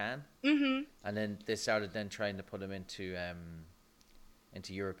award at Cannes. Mm-hmm. And then they started trying to put him into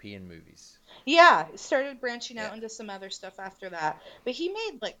European movies. Yeah, started branching out into some other stuff after that. But he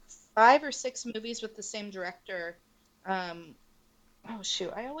made like 5 or 6 movies with the same director. Oh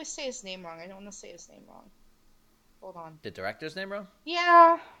shoot, I always say his name wrong. I don't want to say his name wrong. Hold on. The director's name wrong?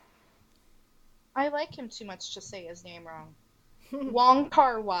 Yeah. I like him too much to say his name wrong. Wong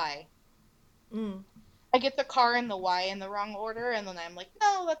Kar-wai. I get the car and the Y in the wrong order, and then I'm like,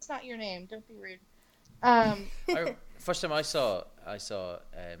 no, that's not your name. Don't be rude. First time I saw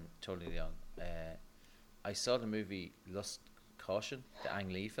Tony Leung, I saw the movie Lust, Caution, the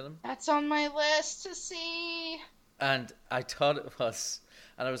Ang Lee film. That's on my list to see. And I thought it was,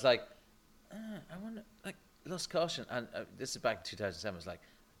 and I was like, I wonder, like, Lust, Caution, and this is back in 2007. I was like,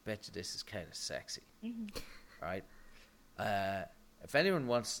 I bet you this is kind of sexy, right? If anyone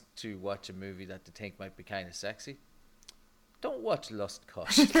wants to watch a movie that they think might be kind of sexy, don't watch Lust,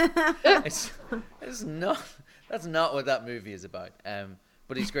 Caution. it's not. That's not what that movie is about.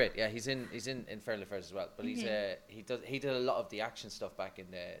 But he's great. Yeah, he's in Infernal Affairs as well. But he did a lot of the action stuff back in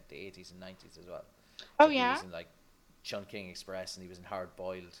the 80s and 90s as well. Oh, so yeah? He was in like Chungking Express, and he was in Hard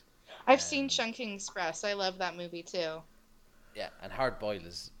Boiled. I've seen Chungking Express. I love that movie too. Yeah, and Hard Boiled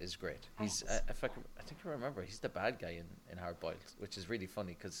is great. He's I think I remember he's the bad guy in Hard Boiled, which is really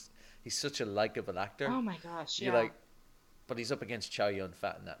funny because he's such a likable actor. Oh my gosh, You're yeah. like, but he's up against Chow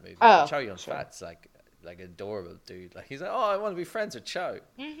Yun-fat in that movie. Oh, Chow Yun-fat's like an adorable dude. Like, he's like, oh, I want to be friends with Chow.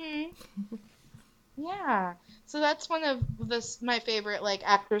 Yeah. So that's one of my favorite like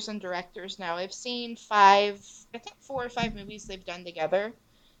actors and directors now. I've seen 4 or 5 movies they've done together,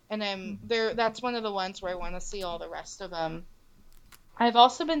 and that's one of the ones where I want to see all the rest of them. I've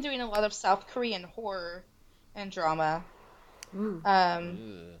also been doing a lot of South Korean horror and drama. Do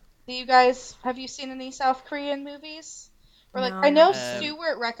you guys, have you seen any South Korean movies? Or like, No. I know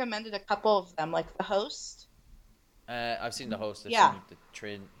Stuart recommended a couple of them, like The Host. I've seen The Host. I've Yeah. seen the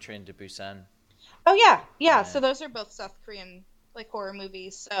Train to Busan. Oh yeah, yeah. So those are both South Korean like horror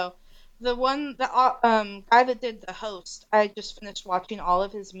movies. So the guy that did The Host, I just finished watching all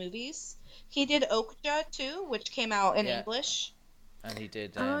of his movies. He did Okja too, which came out in Yeah. English. And he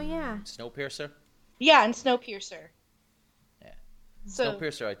did yeah. Snowpiercer. Yeah, and Snowpiercer. Yeah. So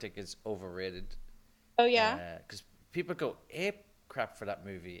Snowpiercer, I think, is overrated. oh yeah. Because people go ape crap for that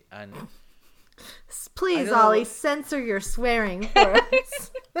movie, and Please, I know. Ollie, censor your swearing for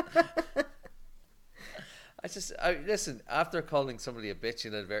us. listen. After calling somebody a bitch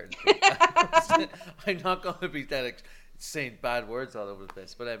inadvertently, I'm not going to be that saying bad words all over the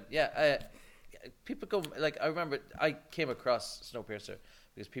place. But people go like I remember I came across Snowpiercer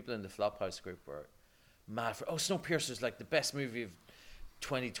because people in the Flophouse group were mad for Snowpiercer is like the best movie of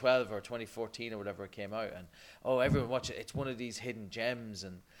 2012 or 2014 or whatever it came out, and everyone watch it. It's one of these hidden gems,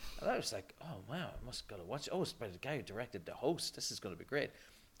 and I was like, oh wow, I must gotta watch it. It's by the guy who directed The Host. This is gonna be great.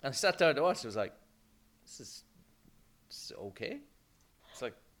 And I sat down to watch it. I was like, this is okay. It's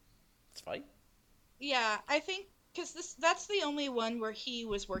like it's fine. Yeah, I think because that's the only one where he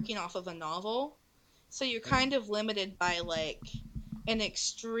was working off of a novel, so you're kind of limited by like an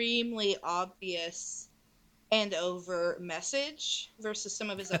extremely obvious and overt message versus some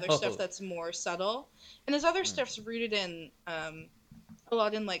of his other stuff that's more subtle. And his other stuff's rooted in a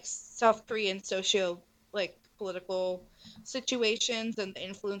lot in like South Korean political situations and the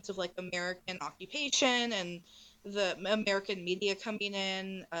influence of like American occupation and the American media coming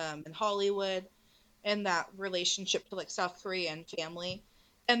in Hollywood and that relationship to like South Korean family.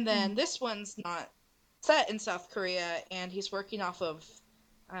 And then this one's not set in South Korea, and he's working off of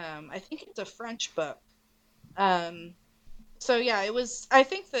I think it's a French book. So yeah, it was. I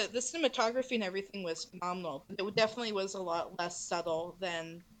think that the cinematography and everything was phenomenal, but it definitely was a lot less subtle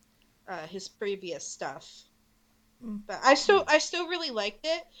than his previous stuff. But I still really liked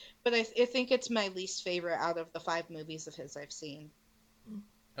it, but I think it's my least favorite out of the 5 movies of his I've seen.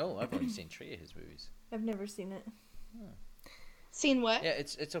 Oh, I've only seen 3 of his movies. I've never seen it. Seen what? Yeah,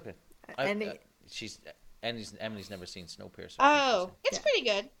 it's okay. Emily's never seen Snowpiercer. Oh, it's pretty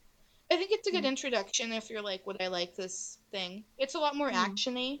good. I think it's a good introduction if you're like, would I like this thing? It's a lot more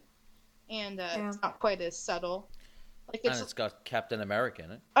actiony, and it's not quite as subtle. Like it's got Captain America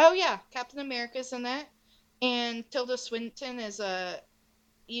in it. Oh yeah, Captain America's in it, and Tilda Swinton is a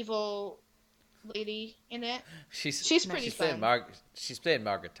evil lady in it. She's pretty fun. She's playing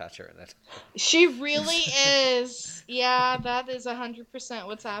Margaret Thatcher in it. She really is. Yeah, that is 100%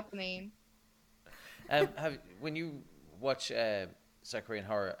 what's happening. When you watch South Korean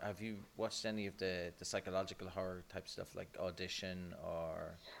horror, have you watched any of the psychological horror type stuff like Audition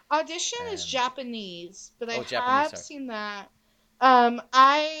or Audition is Japanese, but I Japanese, have seen that.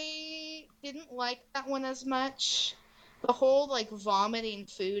 I didn't like that one as much. The whole like vomiting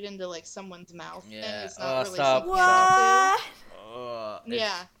food into like someone's mouth thing is not really something What?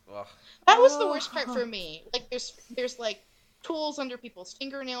 Yeah. That was the worst part for me. Like there's like tools under people's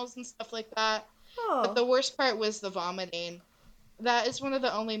fingernails and stuff like that. But the worst part was the vomiting. That is one of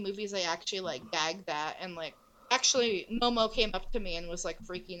the only movies I actually like gagged at, and like actually Momo came up to me and was like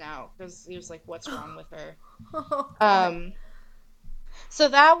freaking out because he was like, "What's wrong with her?" So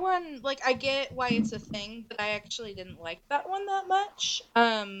that one, like, I get why it's a thing, but I actually didn't like that one that much.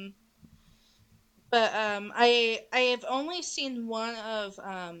 I have only seen one of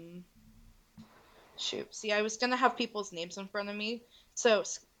I was gonna have people's names in front of me, so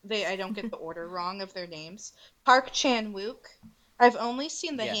I don't get the order wrong of their names. Park Chan-wook. I've only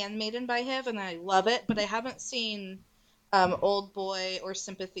seen The Handmaiden by him, and I love it, but I haven't seen Old Boy or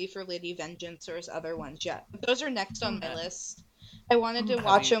Sympathy for Lady Vengeance or his other ones yet. But those are next on my list. I wanted to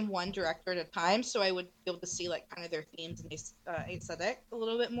watch them one director at a time, so I would be able to see like kind of their themes and aesthetic a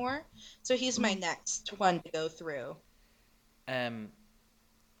little bit more. So he's my next one to go through. When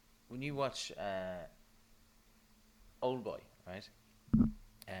you watch Old Boy, right?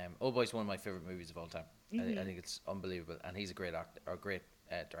 Old Boy is one of my favorite movies of all time. I think it's unbelievable, and he's a great actor or great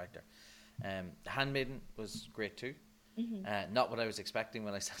director. The Handmaiden was great too. Not what I was expecting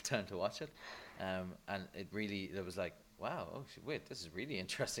when I sat down to watch it, and it was like, wow, wait, this is really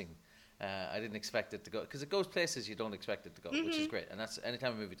interesting. I didn't expect it to go, because it goes places you don't expect it to go, which is great. And that's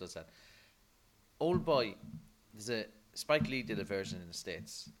anytime a movie does that. Old Boy, Spike Lee did a version in the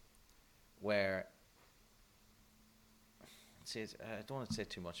States where, I don't want to say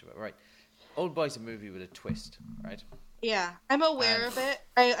too much about it. Right, Old Boy's a movie with a twist, right? Yeah, I'm aware of it.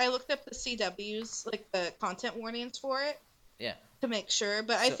 I looked up the CW's, like the content warnings for it. Yeah. To make sure,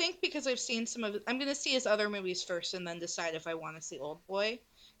 but I think because I've seen some of it, I'm going to see his other movies first and then decide if I want to see Old Boy.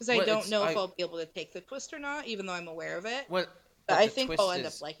 Because I don't know if I'll be able to take the twist or not, even though I'm aware of it. Well, but I think I'll end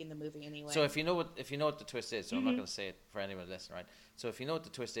up liking the movie anyway. So if you know what the twist is, so I'm not going to say it for anyone listening, right? So if you know what the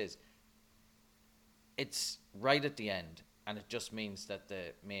twist is, it's right at the end, and it just means that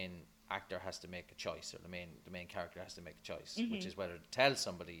the main actor has to make a choice, or the main character has to make a choice, which is whether to tell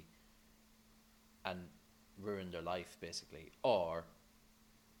somebody and ruin their life, basically, or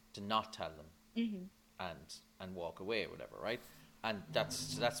to not tell them and walk away, or whatever, right? And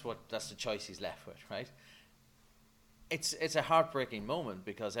that's the choice he's left with, right? It's a heartbreaking moment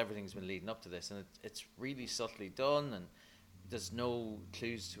because everything's been leading up to this, and it's really subtly done, and there's no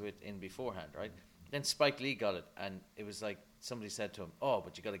clues to it in beforehand, right? Then Spike Lee got it, and it was like somebody said to him, "Oh,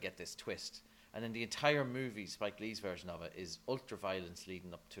 but you got to get this twist." And then the entire movie, Spike Lee's version of it, is ultra violence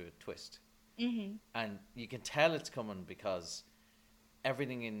leading up to a twist, and you can tell it's coming because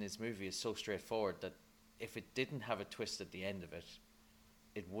everything in this movie is so straightforward that if it didn't have a twist at the end of it,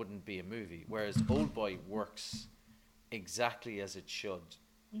 it wouldn't be a movie. Whereas Oldboy works exactly as it should,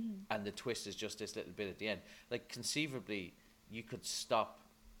 and the twist is just this little bit at the end. Like, conceivably, you could stop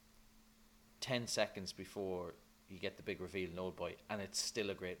 10 seconds before you get the big reveal in Oldboy, and it's still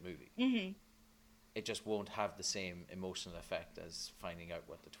a great movie. It just won't have the same emotional effect as finding out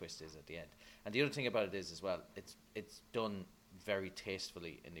what the twist is at the end. And the other thing about it is, as well, it's done very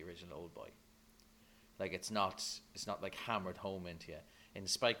tastefully in the original Oldboy. Like, it's not like hammered home into you. In the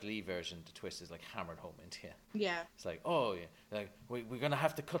Spike Lee version, the twist is like hammered home into you. Yeah. It's like, oh yeah, like we're gonna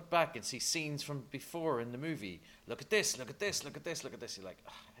have to cut back and see scenes from before in the movie. Look at this, look at this, look at this, look at this. You're like,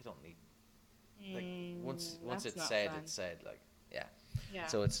 oh, I don't need. Like once it's said, it's said. Like, yeah. Yeah.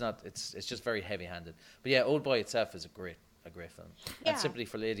 So it's not. It's just very heavy-handed. But yeah, Oldboy itself is a great film. Yeah. And Sympathy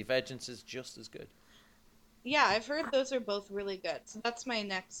for Lady Vengeance is just as good. Yeah, I've heard those are both really good. So that's my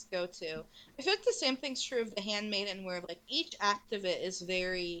next go-to. I feel like the same thing's true of The Handmaiden, where like each act of it is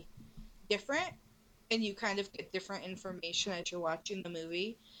very different, and you kind of get different information as you're watching the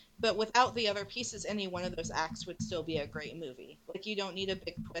movie. But without the other pieces, any one of those acts would still be a great movie. Like, you don't need a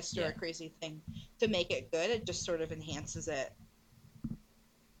big twist or a crazy thing to make it good. It just sort of enhances it.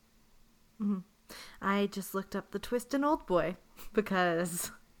 I just looked up the twist in Oldboy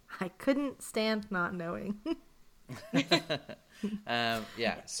because I couldn't stand not knowing.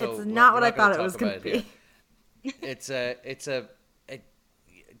 Yeah, so it's not what I thought it was going to be.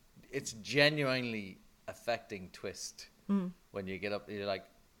 It's genuinely affecting twist when you get up. You're like,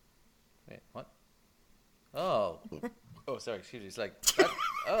 wait, what? Oh, sorry, excuse me. It's like,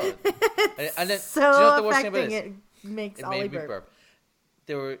 oh, and then so do you know what the worst thing about this? It makes Ollie made me burp.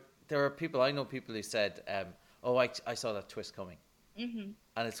 There are people, I know people who said, "Oh, I saw that twist coming."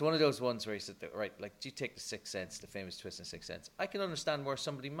 And it's one of those ones where he said, right, like, do you take the Sixth Sense, the famous twist in Sixth Sense? I can understand where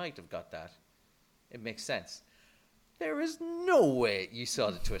somebody might have got that. It makes sense. There is no way you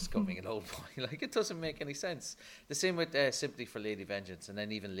saw the twist coming in Oldboy. Like, it doesn't make any sense. The same with Sympathy for Lady Vengeance, and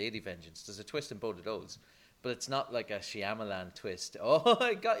then even Lady Vengeance. There's a twist in both of those, but it's not like a Shyamalan twist. Oh,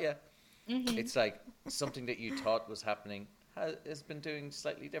 I got you. It's like something that you thought was happening has been doing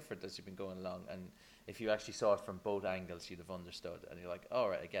slightly different as you've been going along, and if you actually saw it from both angles, you'd have understood, and you're like, all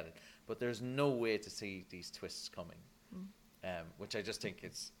right, I get it. But there's no way to see these twists coming, which I just think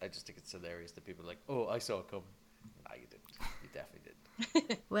it's hilarious that people are like, oh, I saw it coming. No, you didn't. You definitely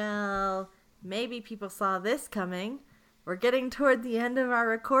didn't. Well, maybe people saw this coming. We're getting toward the end of our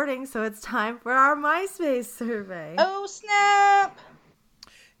recording, so it's time for our MySpace survey. Oh, snap!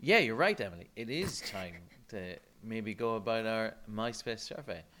 Yeah, you're right, Emily. It is time to maybe go about our MySpace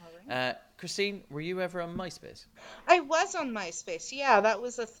survey. Right. Christine, were you ever on MySpace? I was on MySpace. Yeah, that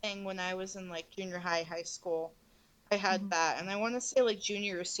was a thing when I was in like junior high school. I had that, and I want to say like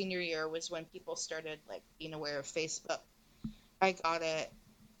junior or senior year was when people started like being aware of Facebook. I got it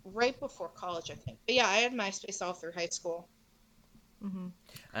right before college, I think. But yeah, I had MySpace all through high school.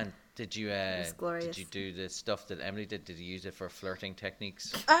 And did you do the stuff that Emily did? Did you use it for flirting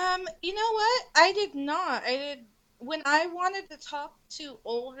techniques? You know what? I did not. When I wanted to talk to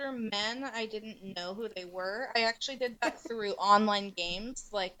older men, I didn't know who they were. I actually did that through online games,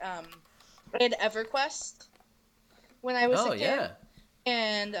 like I had EverQuest when I was a kid. Yeah.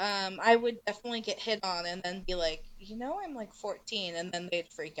 And I would definitely get hit on and then be like, I'm like 14, and then they'd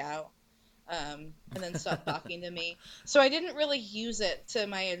freak out. And then stop talking to me. So I didn't really use it to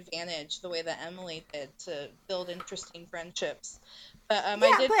my advantage the way that Emily did to build interesting friendships. But I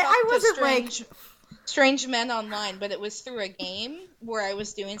did talk to strange men online, but it was through a game where I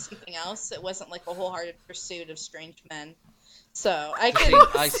was doing something else. It wasn't like a wholehearted pursuit of strange men. So I Christine, can.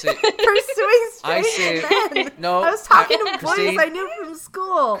 I say, Pursuing I straight say, men. no. I was talking to boys Christine, I knew from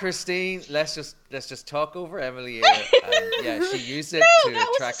school. Christine, let's just talk over Emily here. And yeah, she used it No, to that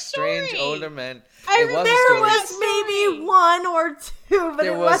was attract a strange story. older men. I It was a There story. was maybe one or two, but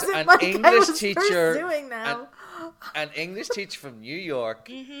There it was wasn't an like I English was teacher, pursuing them. An English teacher from New York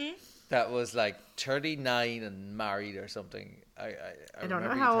Mm-hmm. that was like 39 and married or something. I don't know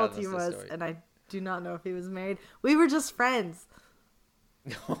remember you how old telling he us this was, story. and I do not know if he was married. We were just friends.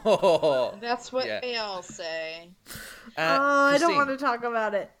 That's what Yeah. they all say. I don't Christine, want to talk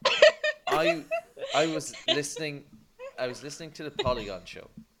about it. I was listening to the Polygon show.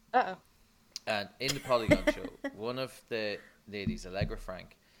 Uh-oh. And in the Polygon show, one of the ladies, Allegra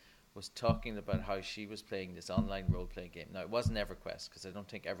Frank, was talking about how she was playing this online role-playing game. Now, it wasn't EverQuest, because I don't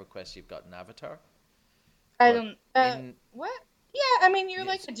think EverQuest you've got an avatar. I But don't. What? Yeah, I mean, you're Yes.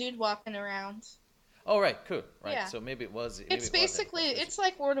 like a dude walking around. Oh, right, cool. Right, Yeah. so maybe it was... It's basically, it's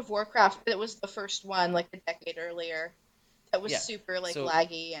like World of Warcraft, but it was the first one, like a decade earlier. That was Yeah, super, like, so-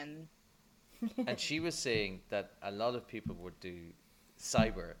 laggy and... And she was saying that a lot of people would do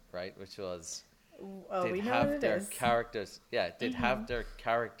cyber, right, which was... Oh, we they'd know what have it their is. characters, they'd have their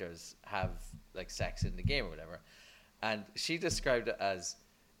characters have like sex in the game or whatever, and she described it as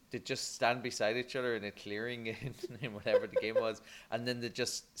they just stand beside each other in a clearing in whatever the game was, and then they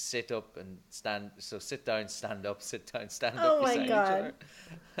just sit up and stand. So sit down, stand up, sit down, stand Oh up my beside God. each other.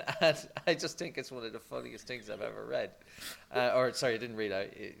 And I just think it's one of the funniest things I've ever read. Or sorry, I didn't read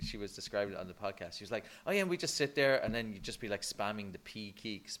it. She was describing it on the podcast. She was like, "Oh yeah, and we just sit there, and then you just be like spamming the P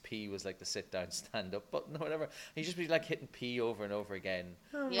key, because P was like the sit down, stand up button or whatever. And you just be like hitting P over and over again."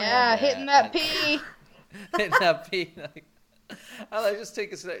 Oh my Yeah, And, hitting that and- P! Hitting that P, like, and I just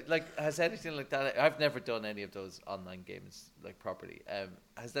think it's like, has anything like that? I've never done any of those online games like properly.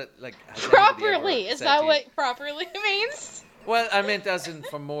 Has that like has anybody Properly! ever Is said that to you- what properly means? Well, I meant as in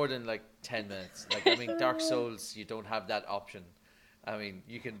for more than like 10 minutes. Like, I mean, Dark Souls, you don't have that option. I mean,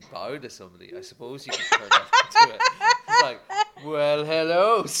 you can bow to somebody. I suppose you can turn that into it. It's like, well,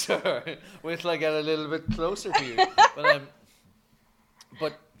 hello, sir. Wait till I get a little bit closer to you.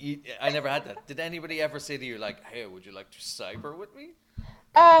 But I never had that. Did anybody ever say to you, like, hey, would you like to cyber with me?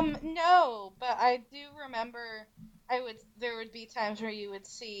 No, but I do remember there would be times where you would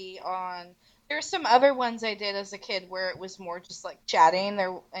see there's some other ones I did as a kid where it was more just like chatting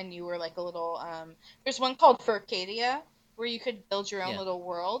there, and you were like a little, there's one called Furcadia where you could build your own Yeah. little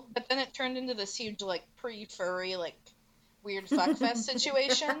world, but then it turned into this huge like pre-furry like weird fuckfest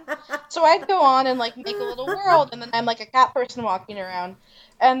situation. So I'd go on and like make a little world, and then I'm like a cat person walking around,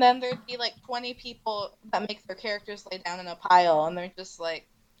 and then there'd be like 20 people that make their characters lay down in a pile, and they're just like,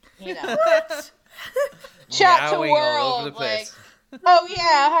 you know, chat to Meowing all over the world, like, place. oh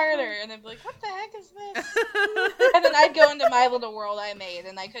yeah, harder, and I'd be like, what the heck is this? And then I'd go into my little world I made,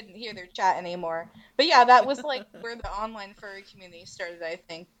 and I couldn't hear their chat anymore. But yeah, that was like where the online furry community started. I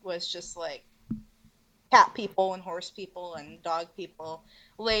think was just like cat people and horse people and dog people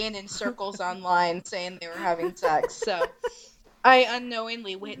laying in circles online saying they were having sex. So I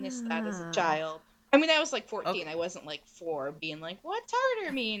unknowingly witnessed that as a child. I mean, I was like 14. Okay. I wasn't like 4 being like, what's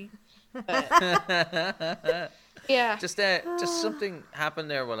harder mean? But yeah. Just something happened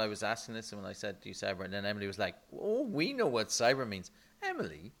there while I was asking this, and when I said, do you cyber? And then Emily was like, oh, we know what cyber means.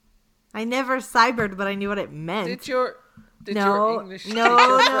 Emily, I never cybered, but I knew what it meant. did your No, English no, teacher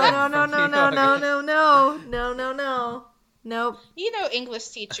no, friend no, no, from no, New no, York- no. Nope. You know, English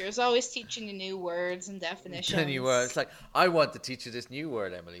teachers always teaching you new words and definitions. And you were, it's like, I want to teach you this new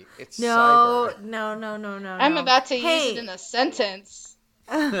word, Emily. It's No, cyber. no. I'm about to use Hey, it in a sentence.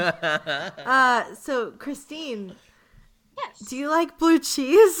 so Christine, Yes. do you like blue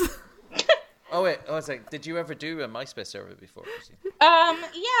cheese? Oh, wait. I was like, did you ever do a MySpace server before, Chrissy? Yeah,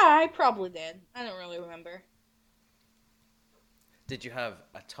 I probably did. I don't really remember. Did you have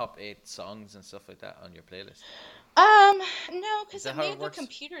a top 8 songs and stuff like that on your playlist? No, because Is that it how it made the works?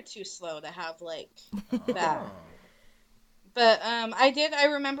 computer too slow to have, like, that. But, I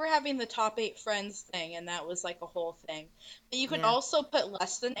remember having the top 8 friends thing, and that was, like, a whole thing. But you could Yeah. also put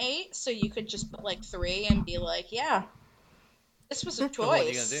less than 8, so you could just put, like, 3 and be like, yeah, this was a choice. So what are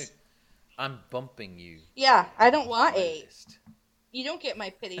you going to do? I'm bumping you. Yeah, I don't want my 8. list. You don't get my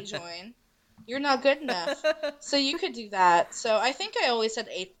pity join. You're not good enough. So you could do that. So I think I always had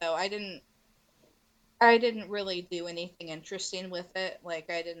 8 though. I didn't really do anything interesting with it.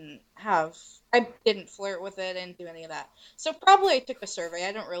 Like I didn't flirt with it and do any of that. So probably I took a survey.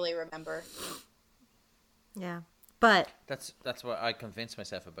 I don't really remember. Yeah, but That's what I convinced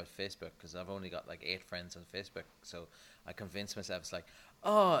myself about Facebook, because I've only got like 8 friends on Facebook. So I convinced myself, it's like,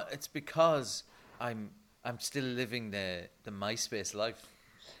 oh, it's because I'm I'm still living the MySpace life.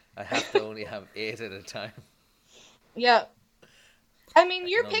 I have to only have 8 at a time. Yeah. I mean, I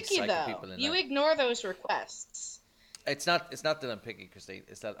you're can only picky cycle though. people in You that. ignore those requests. It's not that I'm picky, Christine.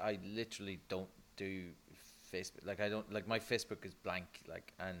 It's that I literally don't do Facebook. Like I don't like my Facebook is blank.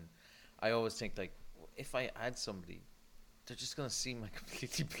 Like, and I always think like if I add somebody, they're just gonna see my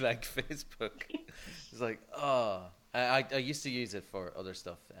completely blank Facebook. It's like, oh, I used to use it for other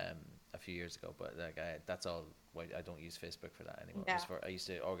stuff a few years ago, but like that's all. Why I don't use Facebook for that anymore. Yeah. I used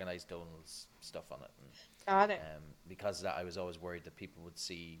to organize Donald's stuff on it. And, Got it. because of that, I was always worried that people would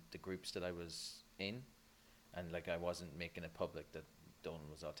see the groups that I was in, and like I wasn't making it public that Donald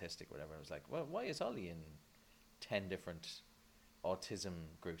was autistic or whatever. I was like, well, why is Ollie in 10 different autism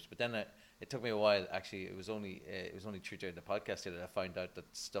groups? But then it took me a while. Actually, it was only through doing the podcast here that I found out that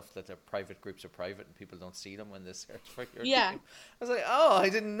stuff that are private groups are private and people don't see them when they search for your Yeah. name. I was like, oh, I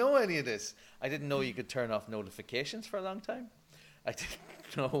didn't know any of this. I didn't know you could turn off notifications for a long time. I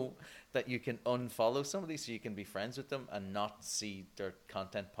didn't know that you can unfollow somebody so you can be friends with them and not see their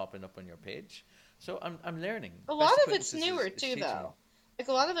content popping up on your page. So I'm learning. A lot Best of it's Acquaintances newer is too, teaching me. though. Like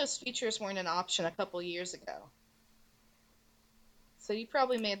a lot of those features weren't an option a couple years ago. So you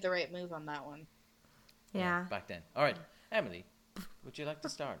probably made the right move on that one. Yeah. Back then. All right, Emily, would you like to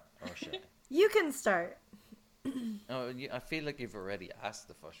start or should I? You can start. Oh, I feel like you've already asked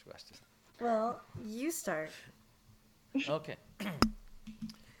the first question. Well, you start. Okay.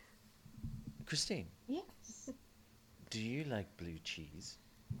 Christine, Yes. do you like blue cheese?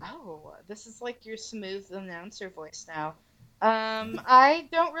 Oh, this is like your smooth announcer voice now. I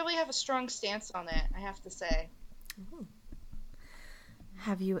don't really have a strong stance on it, I have to say.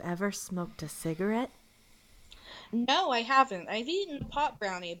 Have you ever smoked a cigarette? No, I haven't. I've eaten a pot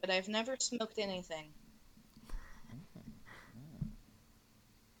brownie, but I've never smoked anything.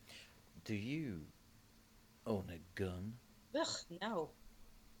 Do you own a gun? Ugh, no.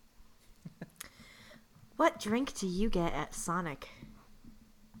 What drink do you get at Sonic?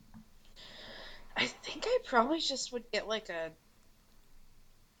 I think I probably just would get like a,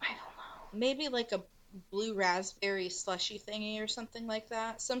 I don't know, maybe like a blue raspberry slushy thingy or something like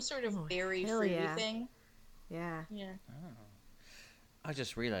that. Some sort of Oh, berry hell fruity yeah. thing. Yeah. Yeah. I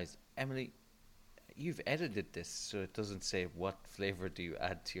just realized, Emily, you've edited this so it doesn't say what flavor do you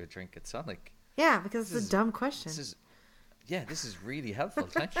add to your drink at Sonic. Yeah, because This it's is- a dumb question. This is really helpful.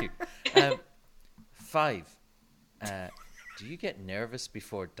 Thank you. 5. Do you get nervous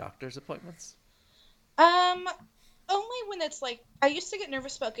before doctor's appointments? Only when it's like, I used to get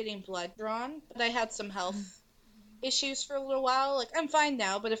nervous about getting blood drawn, but I had some health issues for a little while. Like, I'm fine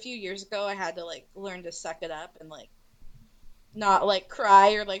now, but a few years ago I had to, like, learn to suck it up and, like, not, like,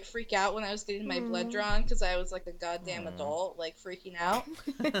 cry or, like, freak out when I was getting my blood drawn, because I was, like, a goddamn adult, like, freaking out.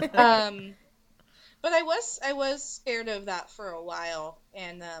 But I was scared of that for a while,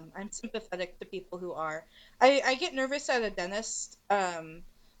 and I'm sympathetic to people who are. I get nervous at a dentist.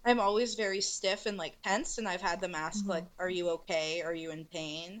 I'm always very stiff and like tense, and I've had them ask like, "Are you okay? Are you in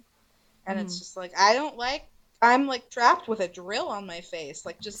pain?" And it's just like I'm like trapped with a drill on my face.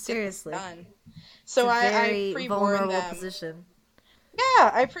 Like just get this Seriously. done. So It's a I very pre-warn vulnerable them. position.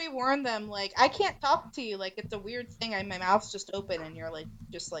 Yeah, I pre-warned them, like, I can't talk to you, like, it's a weird thing, my mouth's just open, and you're, like,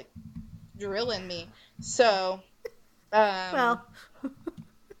 just, like, drilling me, so, Well,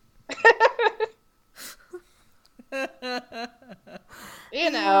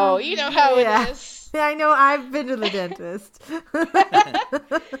 you know how Yeah. it is, yeah, I know. I've been to the dentist.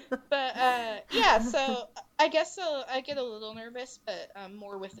 but, yeah, so, I guess I get a little nervous, but,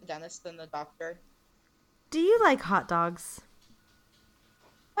 more with the dentist than the doctor. Do you like hot dogs?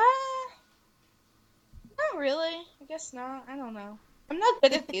 Not really, I guess not, I don't know. I'm not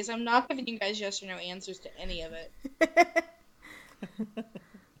good at these, I'm not giving you guys yes or no answers to any of it.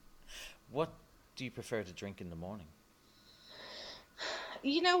 What do you prefer to drink in the morning?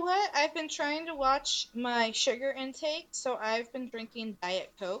 You know what? I've been trying to watch my sugar intake, so I've been drinking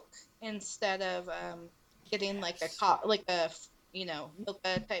Diet Coke instead of getting like a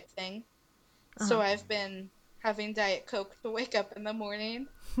mocha type thing. So I've been having Diet Coke to wake up in the morning.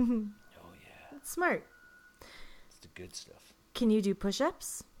 Oh yeah, Smart. it's the good stuff. Can you do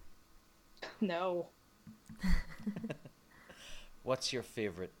push-ups? No. What's your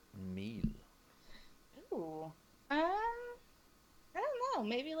favorite meal? Ooh. I don't know.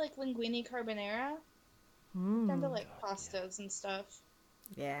 Maybe like linguine carbonara. I tend to like pastas and stuff.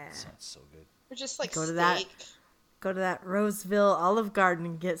 Yeah. Sounds so good. Or just like Go to steak. that. Go to that Roseville Olive Garden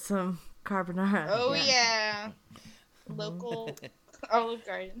and get some carbonara. Oh yeah. Local Olive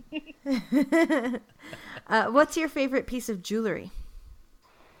Garden. What's your favorite piece of jewelry?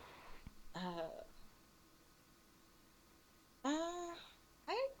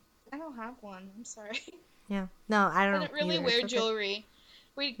 have one. I'm sorry. Yeah. No, I I don't didn't really either. wear It's okay. jewelry.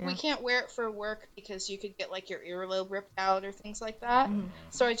 We Yeah. can't wear it for work because you could get like your earlobe ripped out or things like that.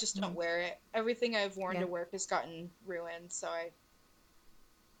 So I just don't wear it. Everything I've worn Yeah. to work has gotten ruined. So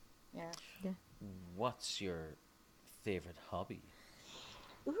yeah. What's your favorite hobby?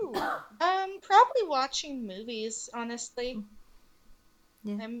 Ooh. Probably watching movies. Honestly.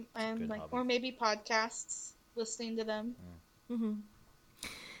 Yeah. I'm good like, hobby. or maybe podcasts, listening to them. Mm-hmm.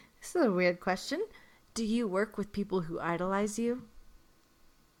 This is a weird question. Do you work with people who idolize you?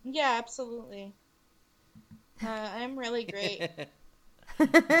 Yeah, absolutely. I'm really great.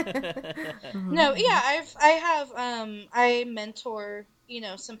 No, yeah, I mentor,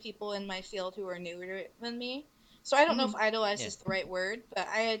 some people in my field who are newer than me. So I don't know if idolize is the right word, but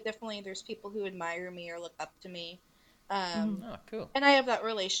there's people who admire me or look up to me. Oh, cool. And I have that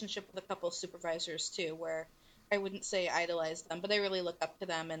relationship with a couple of supervisors too, where I wouldn't say idolize them, but I really look up to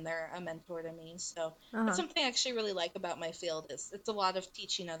them and they're a mentor to me. So that's something I actually really like about my field is it's a lot of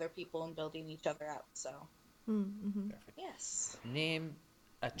teaching other people and building each other out. So Perfect. yes. Name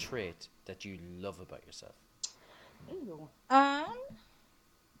a trait that you love about yourself. Ooh.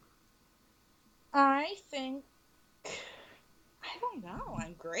 I think I don't know.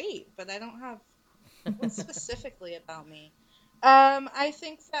 I'm great, but I don't have what's specifically about me. I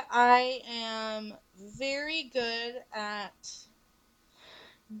think that I am very good at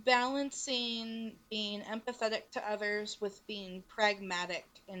balancing being empathetic to others with being pragmatic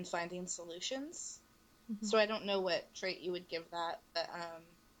and finding solutions. So I don't know what trait you would give that, but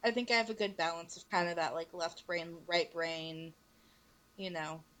I think I have a good balance of kind of that like left brain, right brain,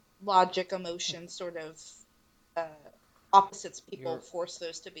 logic, emotion, sort of opposites people force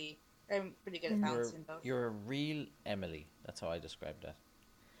those to be. I'm pretty good at balancing both. You're a real Emily. That's how I described that.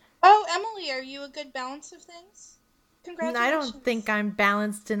 Oh, Emily, are you a good balance of things? Congratulations. I don't think I'm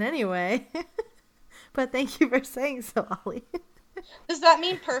balanced in any way. But thank you for saying so, Ollie. Does that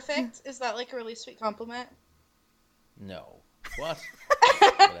mean perfect? Is that like a really sweet compliment? No. What?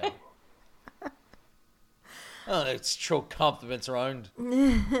 Whatever. Oh, let's throw compliments around.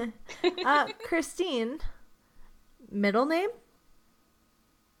 Christine, middle name?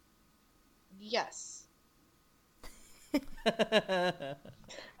 Yes.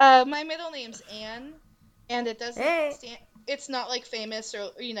 My middle name's Anne, and it doesn't stand. It's not like famous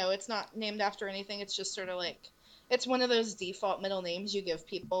or it's not named after anything. It's just sort of like it's one of those default middle names you give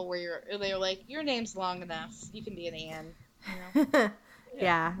people where they're like your name's long enough, you can be an Anne.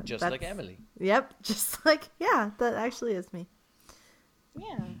 Yeah, just like Emily. Yep, just like that actually is me.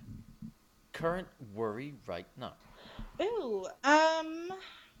 Yeah. Current worry right now. Ooh, I'm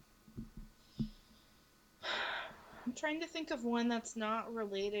trying to think of one that's not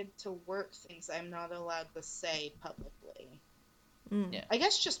related to work things I'm not allowed to say publicly. Yeah. I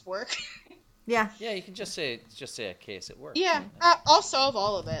guess just work. Yeah. Yeah, you can just say a case at work. Yeah, I'll solve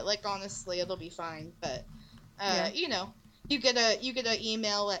all of it. Like honestly, it'll be fine. But you get a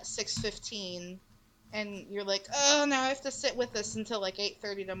email at 6:15, and you're like, oh, now I have to sit with this until like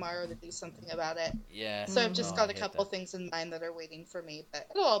 8:30 tomorrow to do something about it. Yeah. So I've just I got a hate couple that. things in mind that are waiting for me, but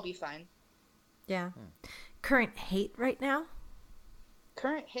it'll all be fine. Yeah. Current hate right now?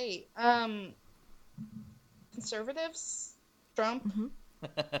 Current hate. Conservatives, Trump,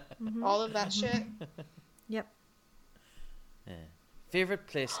 all of that shit. Yep. Yeah. Favorite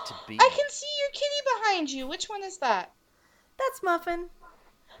place to be? I can see your kitty behind you. Which one is that? That's Muffin.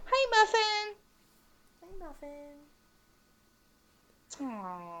 Hi, Hi, Muffin. Muffin.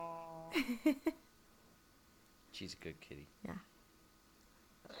 Aww. She's a good kitty. Yeah.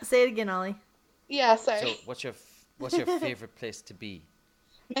 Say it again, Ollie. Yeah, sorry. So, what's your favorite place to be?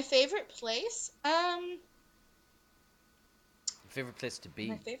 My favorite place? Favorite place to be?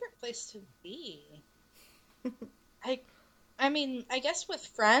 My favorite place to be. I mean, I guess with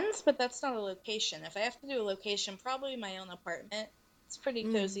friends, but that's not a location. If I have to do a location, probably my own apartment. It's pretty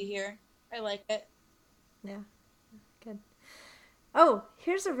cozy here. I like it. Yeah. Good. Oh,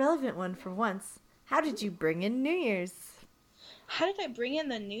 here's a relevant one for once. How did you bring in New Year's? How did I bring in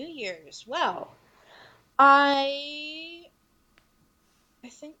the New Year's? Well, I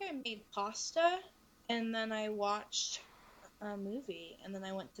think I made pasta, and then I watched a movie, and then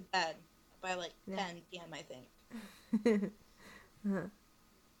I went to bed by like 10 p.m. I think.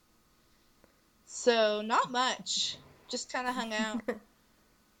 So not much. Just kind of hung out.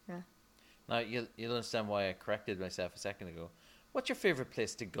 Now you'll understand why I corrected myself a second ago. What's your favorite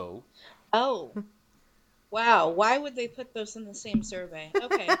place to go? Oh, wow. Why would they put those in the same survey?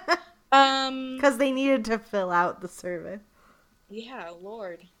 Okay. Because they needed to fill out the survey. Yeah,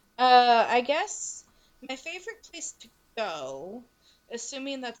 Lord. I guess my favorite place to go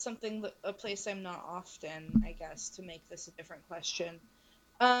assuming that's a place I'm not often, I guess, to make this a different question.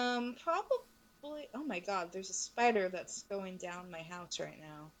 Probably. Oh my God, there's a spider that's going down my house right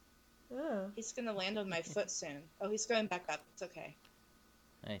now. Oh. He's gonna land on my foot soon. Oh, he's going back up. It's okay.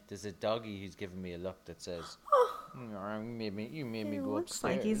 Hey, there's a doggy who's giving me a look that says, you made me It go looks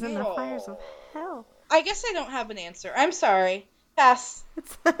upstairs. like he's in the fires of hell. I guess I don't have an answer. I'm sorry. Pass.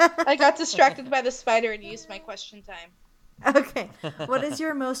 I got distracted by the spider and used my question time. Okay. What is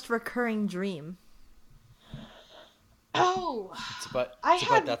your most recurring dream? Oh, It's about I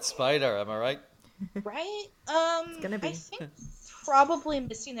had- that spider, am I right? right? gonna be. I think probably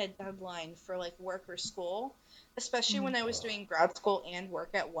missing a deadline for like work or school, especially when I was doing grad school and work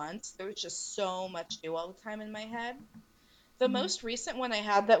at once. There was just so much due all the time in my head. The most recent one I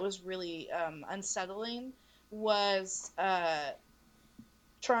had that was really unsettling was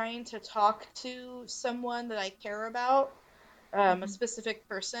trying to talk to someone that I care about, a specific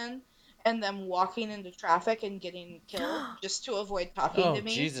person, and them walking into traffic and getting killed just to avoid talking Oh, to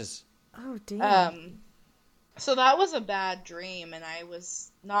me. Jesus. Oh, damn. So that was a bad dream, and I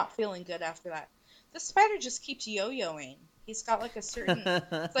was not feeling good after that. The spider just keeps yo-yoing. He's got like a certain...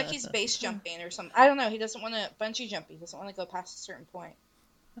 It's like he's base jumping or something. I don't know. He doesn't want to bungee jump. He doesn't want to go past a certain point.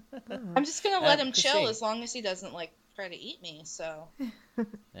 I'm just going to let him chill Christine. as long as he doesn't like try to eat me, so... Yeah.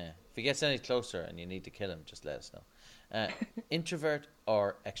 If he gets any closer and you need to kill him, just let us know. Introvert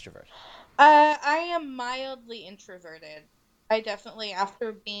or extrovert? I am mildly introverted. I definitely,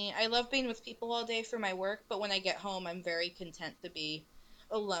 I love being with people all day for my work, but when I get home, I'm very content to be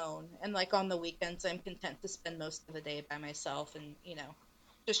alone. And like on the weekends, I'm content to spend most of the day by myself and,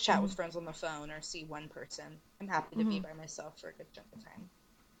 just chat with friends on the phone or see one person. I'm happy to be by myself for a good chunk of time.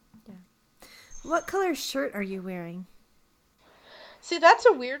 What color shirt are you wearing? See, that's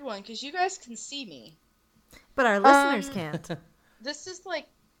a weird one because you guys can see me. But our listeners can't. This is like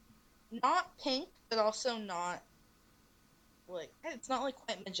not pink, but also not like, it's not like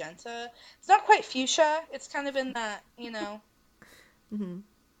quite magenta. It's not quite fuchsia. It's kind of in that,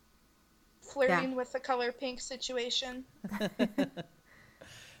 flirting with the color pink situation.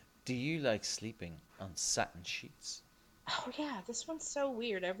 Do you like sleeping on satin sheets? Oh yeah, this one's so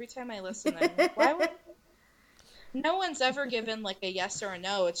weird. Every time I listen, I'm like, why would... No one's ever given like a yes or a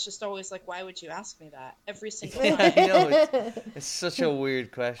no. It's just always like, why would you ask me that? Every single time. I know, it's such a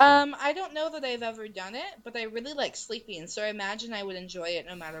weird question. I don't know that I've ever done it, but I really like sleeping, so I imagine I would enjoy it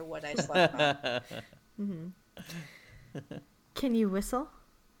no matter what I slept on. Can you whistle?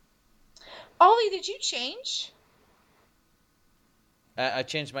 Ollie, did you change? I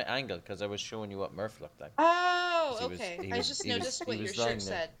changed my angle because I was showing you what Murph looked like. Oh, He was- okay. he I was- just he was- noticed he what your was lying shirt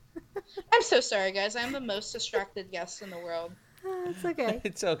there. said. I'm so sorry, guys. I'm the most distracted guest in the world. It's okay.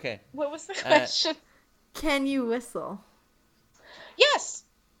 It's okay. What was the question? Can you whistle? Yes!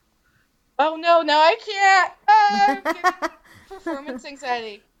 Oh, no, I can't. I'm getting performance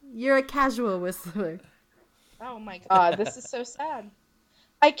anxiety. You're a casual whistler. Oh my god, this is so sad.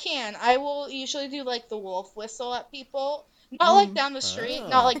 I can. I will usually do like the wolf whistle at people. Not like down the street,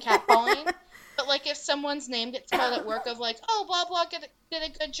 not like catcalling. But like if someone's name gets called at work of like, oh, blah, blah, did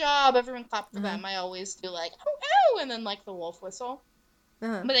a good job, everyone clap for them. I always do like, oh, oh, and then like the wolf whistle.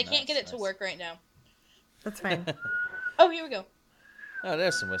 Uh-huh. But I can't get it to nice. work right now. That's fine. Oh, here we go. Oh,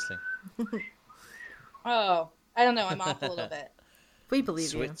 there's some whistling. Oh, I don't know. I'm off a little bit. We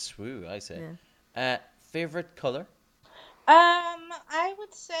believe you. Swit, swoo, I say. Yeah. Favorite color? I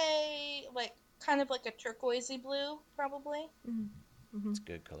would say like kind of like a turquoisey blue, probably. It's a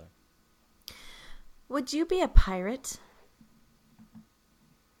good color. Would you be a pirate?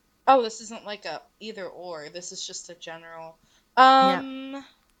 Oh, this isn't like a either or. This is just a general. Yeah,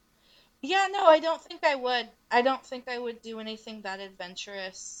 no, I don't think I would. I don't think I would do anything that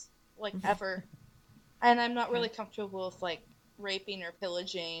adventurous, like ever. And I'm not really comfortable with like raping or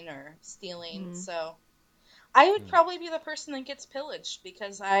pillaging or stealing, so I would probably be the person that gets pillaged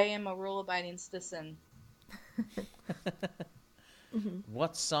because I am a rule-abiding citizen.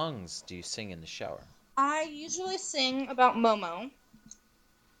 What songs do you sing in the shower? I usually sing about Momo.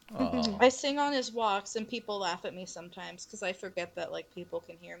 Oh, I sing on his walks, and people laugh at me sometimes because I forget that like people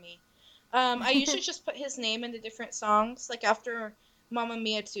can hear me. I usually just put his name into different songs. Like after Mamma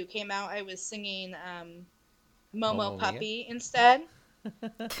Mia 2 came out, I was singing Momo Mamma Mia? Puppy instead.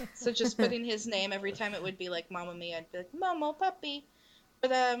 So just putting his name every time it would be like Mamma Mia, I'd be like Momo Puppy.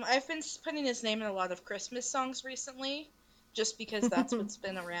 But I've been putting his name in a lot of Christmas songs recently, just because that's what's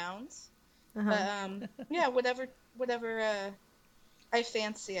been around. But yeah, whatever I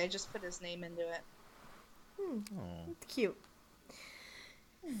fancy, I just put his name into it. Cute.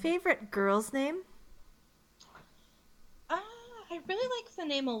 Favorite girl's name? I really like the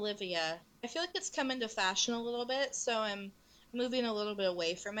name Olivia. I feel like it's come into fashion a little bit, so I'm moving a little bit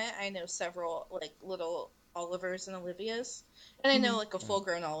away from it. I know several like little Olivers and Olivias, and I know like a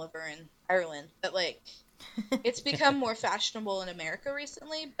full-grown Oliver in Ireland, but like it's become more fashionable in America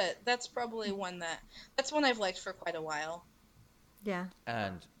recently. But that's probably that's one I've liked for quite a while. Yeah.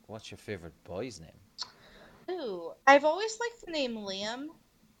 And what's your favorite boy's name? Ooh, I've always liked the name Liam.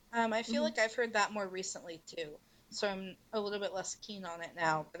 I feel like I've heard that more recently too, so I'm a little bit less keen on it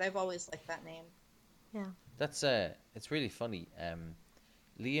now. But I've always liked that name. Yeah. That's it's really funny.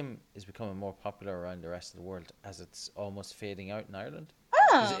 Liam is becoming more popular around the rest of the world as it's almost fading out in Ireland.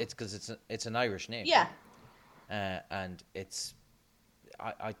 Oh, It's an Irish name. yeah. And it's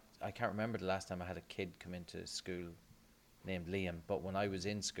I can't remember the last time I had a kid come into school named Liam, but when I was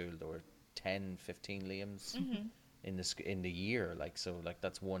in school there were 10, 15 Liams in the year, like, so like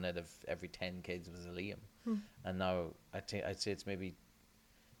that's one out of every 10 kids was a Liam. And now I'd say it's maybe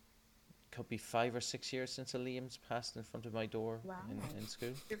could be 5 or 6 years since a Liam's passed in front of my door in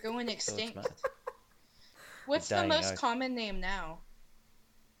school. You're going So it's extinct. mad. What's the dying most out. common name now?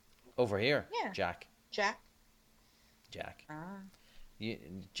 Over here, Yeah. Jack. Jack. Ah.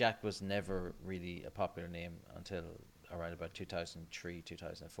 Jack was never really a popular name until around about 2003,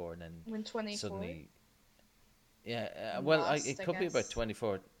 2004, and then When 24? suddenly, yeah. Lost, It I could be about guess.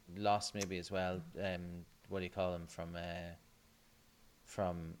 24. Lost maybe as well. What do you call him from?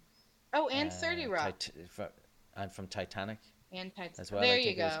 Oh, and 30 Rock. And from Titanic And Tides. as well. There I you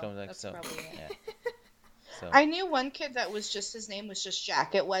think it was go. coming like, That's so. probably it. Yeah. So I knew one kid that was just, his name was just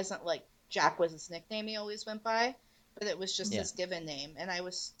Jack. It wasn't like Jack was his nickname he always went by, but it was just Yeah. his given name, and I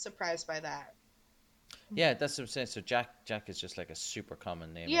was surprised by that. yeah, that's what I'm saying. So Jack is just like a super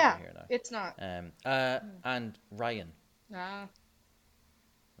common name Yeah, over here now. it's not. And Ryan. Ah.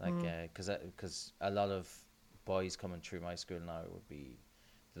 Like, because a lot of boys coming through my school now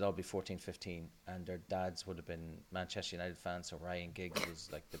they'd all be 14, 15, and their dads would have been Manchester United fans, so Ryan Giggs was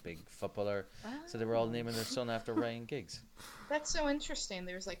like the big footballer. So they were all naming their son after Ryan Giggs. That's so interesting.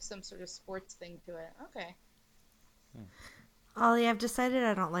 There's like some sort of sports thing to it. Okay. Ollie, I've decided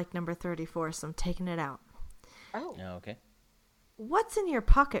I don't like number 34, so I'm taking it out. Oh. Yeah, okay. What's in your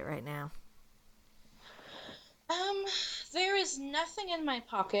pocket right now? There is nothing in my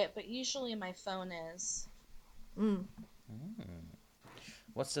pocket, but usually my phone is.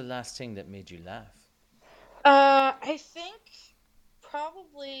 What's the last thing that made you laugh? I think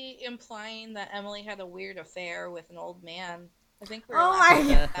probably implying that Emily had a weird affair with an old man. I think we're Oh laughing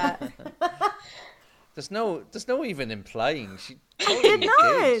my at that. There's no even implying. She I totally did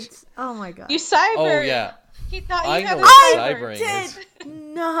not. engaged. Oh my god. You cybered. Oh yeah. He thought I you had know a what cyber. cybering is. Did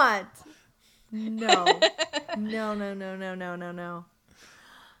not. No. No.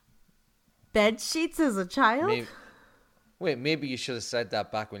 Bed sheets as a child? Maybe you should have said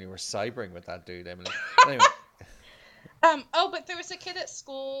that back when you were cybering with that dude, Emily. Anyway. But there was a kid at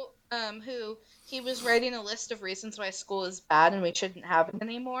school who he was writing a list of reasons why school is bad and we shouldn't have it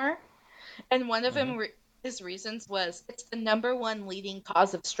anymore. And one of his reasons was it's the number one leading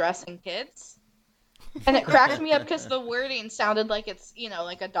cause of stress in kids. And it cracked me up because the wording sounded like it's,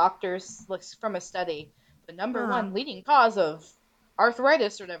 like a doctor's from a study. The number one leading cause of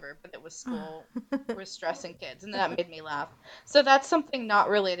arthritis or whatever, but it was school was stressing kids, and that made me laugh. So that's something not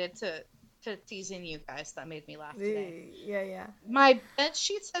related to teasing you guys that made me laugh today. Yeah. My bed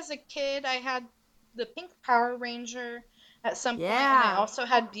sheets as a kid, I had the pink Power Ranger at some point, and Yeah. I also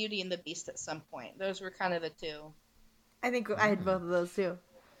had Beauty and the Beast at some point. Those were kind of the two. I think I had both of those too.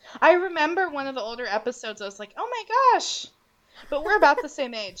 I remember one of the older episodes, I was like, oh my gosh! But we're about the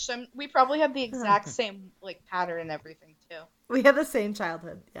same age, so we probably have the exact same pattern and everything too. We had the same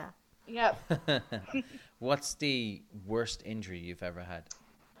childhood, yeah. Yep. What's the worst injury you've ever had?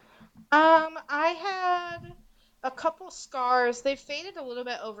 I had a couple scars. They faded a little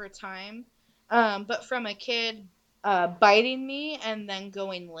bit over time, but from a kid biting me and then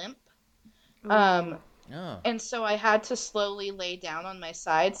going limp. Oh. And so I had to slowly lay down on my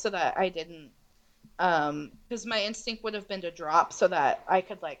side so that I didn't, because my instinct would have been to drop so that I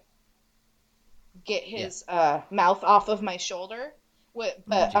could get his mouth off of my shoulder. But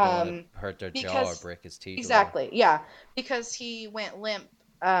Did you don't want to hurt their jaw or break his teeth? Exactly, yeah. Because he went limp,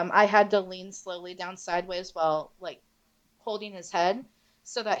 I had to lean slowly down sideways while holding his head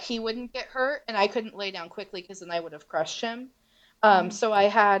so that he wouldn't get hurt, and I couldn't lay down quickly because then I would have crushed him. So I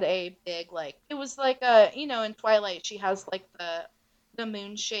had a big it was in Twilight she has the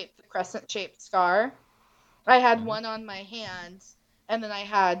moon-shaped, the crescent-shaped scar. I had one on my hand, and then I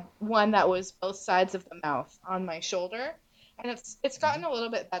had one that was both sides of the mouth on my shoulder. And it's gotten a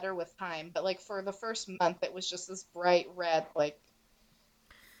little bit better with time, but like for the first month, it was just this bright red like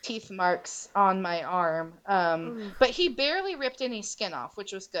teeth marks on my arm. But he barely ripped any skin off,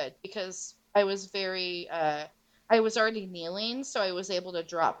 which was good because I was I was already kneeling, so I was able to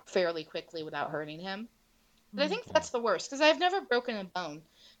drop fairly quickly without hurting him. But I think that's the worst because I've never broken a bone,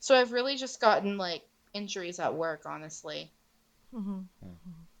 so I've really just gotten like injuries at work, honestly.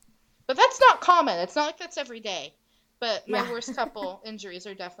 But that's not common. It's not like that's every day. But my worst couple injuries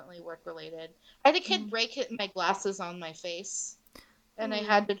are definitely work related. I had a kid break my glasses on my face, and I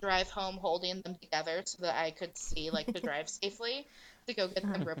had to drive home holding them together so that I could see like to drive safely to go get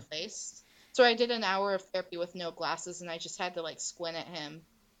them replaced. So I did an hour of therapy with no glasses, and I just had to like squint at him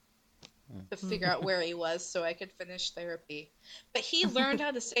to figure out where he was so I could finish therapy. But he learned how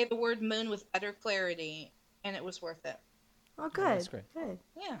to say the word moon with better clarity, and it was worth it. Oh, good. that's great. Good.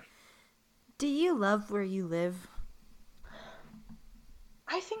 Yeah. Do you love where you live?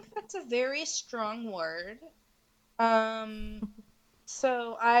 I think that's a very strong word.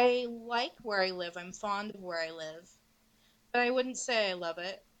 So I like where I live. I'm fond of where I live. But I wouldn't say I love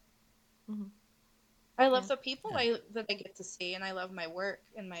it. I love the people that I get to see, and I love my work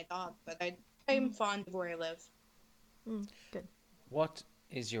and my dog, but I'm fond of where I live. Good. What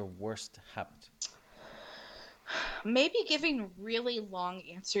is your worst habit? Maybe giving really long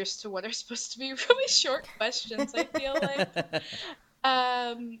answers to what are supposed to be really short questions, I feel like.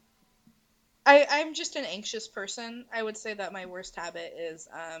 I'm just an anxious person. I would say that my worst habit is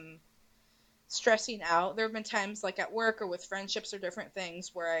stressing out. There have been times like at work or with friendships or different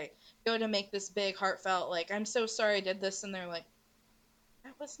things where I go to make this big heartfelt like I'm so sorry I did this, and they're like,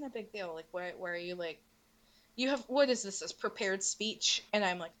 that wasn't a big deal. Like why are you like, you have, what is this prepared speech? And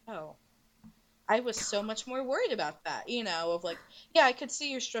I'm like, oh, I was so much more worried about that, of like, yeah, I could see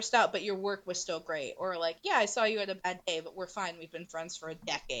you're stressed out, but your work was still great. Or like, yeah, I saw you had a bad day, but we're fine. We've been friends for a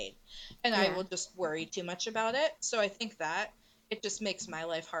decade. And I will just worry too much about it. So I think that it just makes my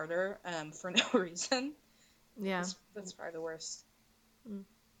life harder for no reason. Yeah. That's probably the worst.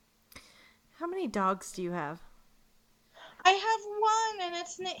 How many dogs do you have? I have one,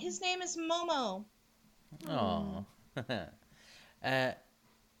 and his name is Momo. Oh.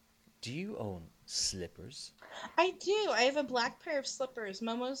 Do you own slippers? I do. I have a black pair of slippers.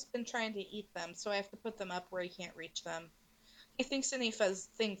 Momo's been trying to eat them, so I have to put them up where he can't reach them. He thinks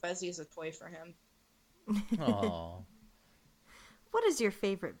anything fuzzy is a toy for him. Oh. What is your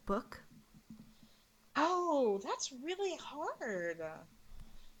favorite book? Oh, that's really hard.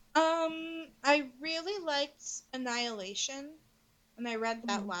 I really liked Annihilation, and I read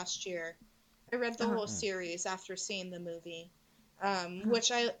that last year. I read the whole series after seeing the movie.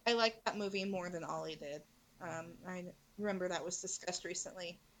 Which I liked that movie more than Ollie did. I remember that was discussed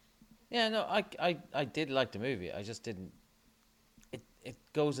recently. Yeah, no, I did like the movie. I just didn't. It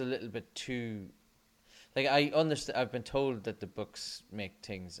goes a little bit too. Like I understand. I've been told that the books make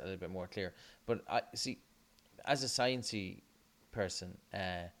things a little bit more clear, but I see, as a sciencey person,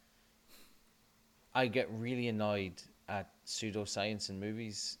 I get really annoyed at pseudoscience in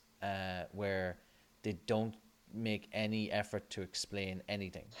movies where they don't make any effort to explain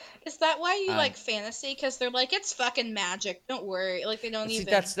anything. Is that why you like fantasy? Because they're like, it's fucking magic. Don't worry. Like they don't see,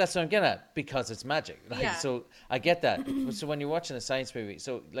 even. That's what I'm getting at, because it's magic. Like, Yeah. So I get that. So when you're watching a science movie,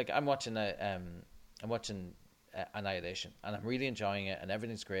 so like I'm watching Annihilation, and I'm really enjoying it, and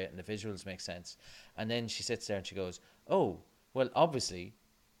everything's great, and the visuals make sense. And then she sits there and she goes, "Oh, well, obviously,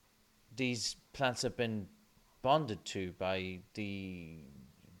 these plants have been bonded to by the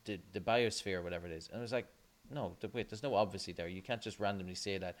biosphere, or whatever it is." And I was like, no, wait, there's no obviously there. You can't just randomly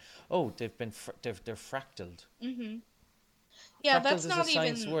say that. Oh, they've been they're fractaled. Mm-hmm. Yeah, Fractals that's is not a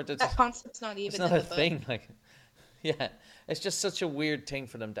science even word. that concept's not even It's not in a the book. thing. Like, yeah, it's just such a weird thing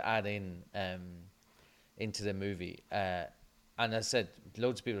for them to add in into the movie. And as I said,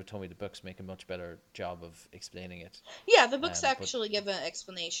 loads of people have told me the books make a much better job of explaining it. Yeah, the books But- actually give an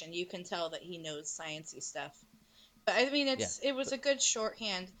explanation. You can tell that he knows sciencey stuff. But I mean, it was a good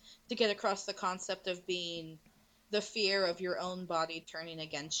shorthand to get across the concept of being the fear of your own body turning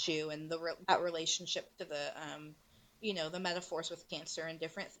against you, and that relationship to the the metaphors with cancer and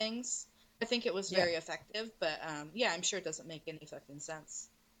different things. I think it was very effective, but I'm sure it doesn't make any fucking sense.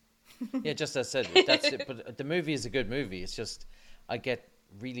 Yeah, just as I said, that's it. But the movie is a good movie. It's just I get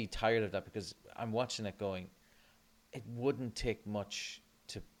really tired of that because I'm watching it going, it wouldn't take much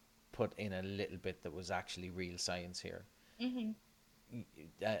to put in a little bit that was actually real science here. Mm-hmm.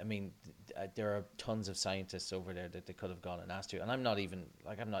 I mean, there are tons of scientists over there that they could have gone and asked to, and I'm not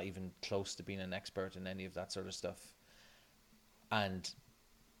even close to being an expert in any of that sort of stuff. And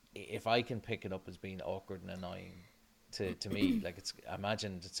if I can pick it up as being awkward and annoying, to me. Like I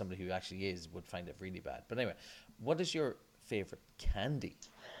imagine that somebody who actually is would find it really bad. But anyway, what is your favorite candy?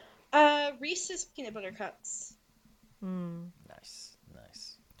 Reese's peanut butter cups. Nice.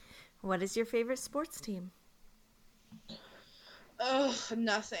 What is your favorite sports team? Oh,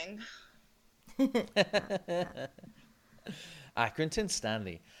 nothing. Accrington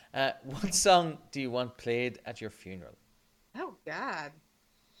Stanley. What song do you want played at your funeral? Oh, God.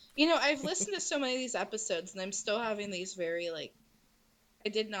 You know, I've listened to so many of these episodes, and I'm still having these very, like... I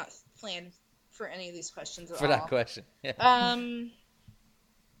did not plan for any of these questions at all. For that question. Yeah.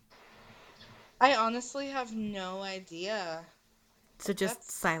 I honestly have no idea. So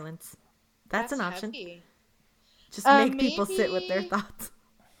just silence. That's an option. Heavy. Just make people sit with their Maybe- thoughts.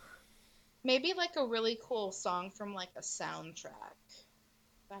 Maybe, like, a really cool song from, like, a soundtrack.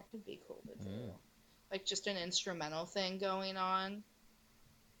 That could be cool to do. Like, just an instrumental thing going on.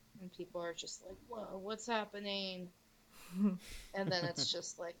 And people are just like, whoa, what's happening? And then it's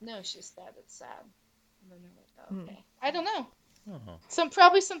just like, no, she's dead, it's sad. And then they're like, okay. I don't know.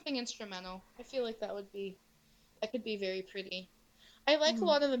 Probably something instrumental. I feel like that could be very pretty. I like a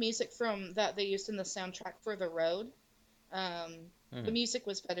lot of the music from that they used in the soundtrack for The Road. The music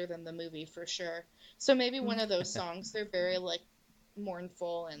was better than the movie for sure. So maybe one of those songs, they're very like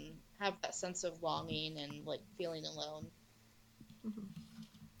mournful and have that sense of longing and like feeling alone.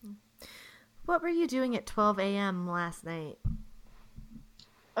 What were you doing at 12 a.m. last night?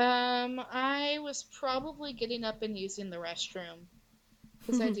 I was probably getting up and using the restroom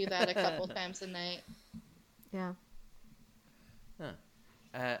because I do that a couple times a night. Yeah.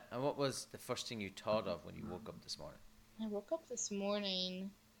 And what was the first thing you thought of when you woke up this morning? I woke up this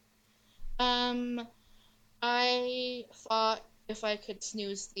morning. I thought if I could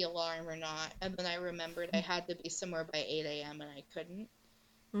snooze the alarm or not, and then I remembered I had to be somewhere by 8 a.m. and I couldn't.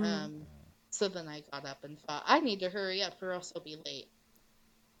 So then I got up and thought, I need to hurry up or else I'll be late.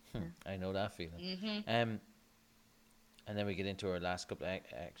 I know that feeling. Mm-hmm. And then we get into our last couple of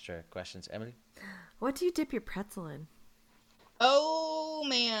extra questions. Emily? What do you dip your pretzel in? Oh,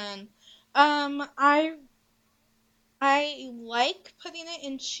 man. I like putting it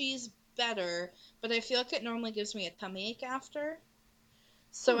in cheese better, but I feel like it normally gives me a tummy ache after.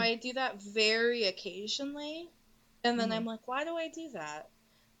 So I do that very occasionally. And then I'm like, why do I do that?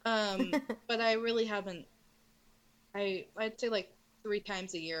 But I really haven't. I'd say like 3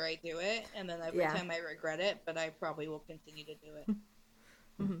 times a year I do it, and then every time I regret it, but I probably will continue to do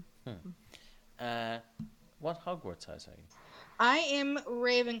it. What Hogwarts house are you? I am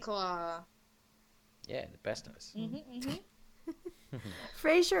Ravenclaw. Yeah, the best house.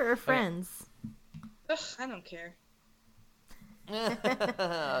 Frasier or Friends? Ugh, I don't care.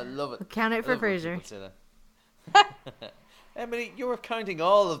 I love it. Count it for Love when Frasier. people say that. Emily, you were counting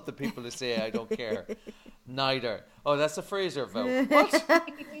all of the people who say I don't care. Neither. Oh, that's a Fraser vote. What?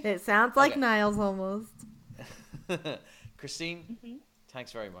 It sounds like Okay. Niles almost. Christine,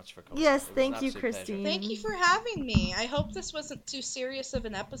 thanks very much for coming. Yes, It was thank an you, absolute pleasure. Christine. Thank you for having me. I hope this wasn't too serious of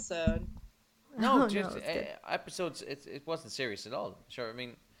an episode. No, Oh, just it's good. episodes. It wasn't serious at all. Sure, I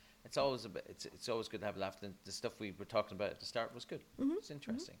mean, it's always it's always good to have a laugh. And the stuff we were talking about at the start was good. It's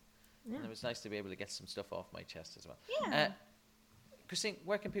interesting, and it was nice to be able to get some stuff off my chest as well. Yeah. Christine,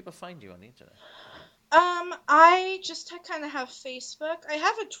 where can people find you on the internet? I just kind of have Facebook. I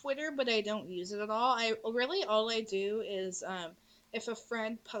have a Twitter, but I don't use it at all. All I do is if a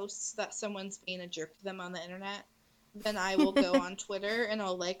friend posts that someone's being a jerk to them on the internet, then I will go on Twitter and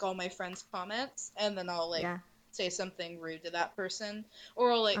I'll like all my friends' comments, and then I'll say something rude to that person,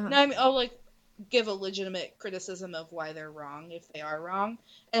 or I'll give a legitimate criticism of why they're wrong if they are wrong,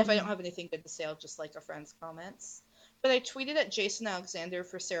 and if I don't have anything good to say, I'll just like a friend's comments. But I tweeted at Jason Alexander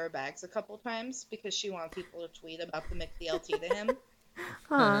for Sarah Baggs a couple times because she wanted people to tweet about the McDLT to him.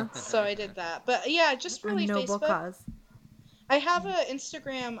 Huh. So I did that. But yeah, just really A noble Facebook. cause. I have an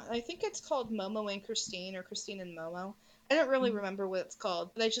Instagram. I think it's called Momo and Christine, or Christine and Momo. I don't really remember what it's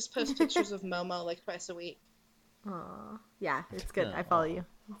called, but I just post pictures of Momo like twice a week. Aw. Yeah, it's good. I follow you.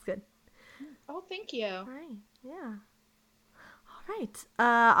 It's good. Oh, thank you. All right. Yeah. All right.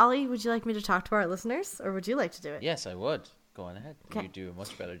 Ollie, would you like me to talk to our listeners, or would you like to do it? Yes, I would. Go on ahead. Okay. You do a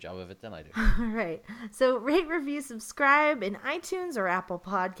much better job of it than I do. All right. So rate, review, subscribe in iTunes or Apple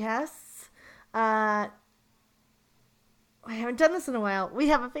Podcasts. I haven't done this in a while. We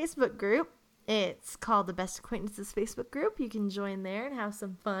have a Facebook group. It's called the Best Acquaintances Facebook group. You can join there and have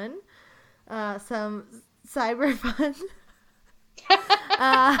some fun. Some cyber fun.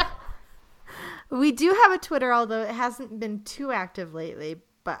 We do have a Twitter, although it hasn't been too active lately.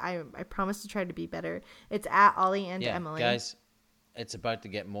 But I promise to try to be better. It's at Ollie and Yeah, Emily. guys, it's about to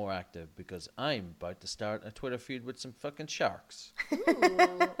get more active because I'm about to start a Twitter feud with some fucking sharks.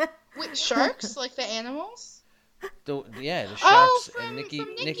 Ooh. Wait, sharks? Like the animals? The sharks. Oh, and from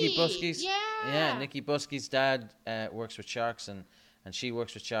Nikki Buskey's. Yeah. Nikki Buskey's dad works with sharks, and she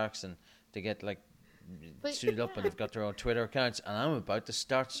works with sharks, and they get like suited up, and they've got their own Twitter accounts, and I'm about to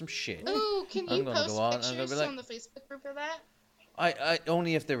start some shit. Ooh, can you gonna post go on, I'm gonna pictures be like, on the Facebook group of that? I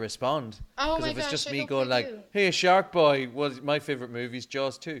only if they respond. Oh my if it's gosh, just I me hope going they like, do. "Hey, Shark Boy," was my favorite movie's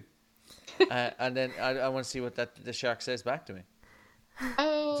Jaws 2, and then I want to see what the shark says back to me.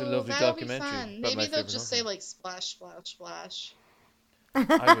 Oh, It's a lovely that'll documentary be fun. about my Maybe they'll favourite just say like splash, splash, splash.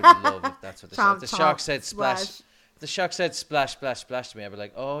 I would love if that's what the shark. Chomp, The chomp, shark said splash. splash. If the shark said splash, splash, splash to me, I'd be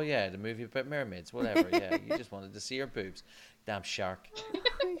like, "Oh yeah, the movie about mermaids, whatever. Yeah, you just wanted to see her boobs, damn shark."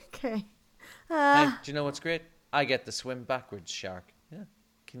 Okay. Hey, do you know what's great? I get to swim backwards, shark. Yeah,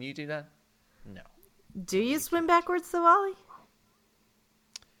 can you do that? No. Do you swim backwards though, Ollie?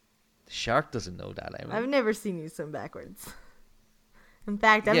 The shark doesn't know that, Emily. I've never seen you swim backwards. In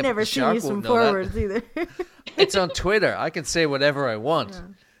fact, I've Yeah, but never the seen shark you swim won't know that. forwards either. It's on Twitter. I can say whatever I want.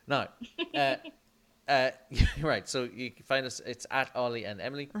 Yeah. No. Right. So you can find us. It's at Ollie and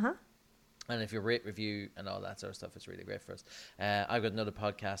Emily. Uh-huh. And if you rate, review, and all that sort of stuff, it's really great for us. I've got another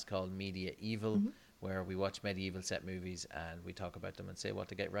podcast called Media Evil, where we watch medieval set movies and we talk about them and say what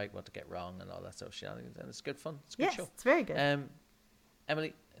to get right, what to get wrong, and all that sort of shenanigans. And it's good fun. It's a good Yes, show. it's very good.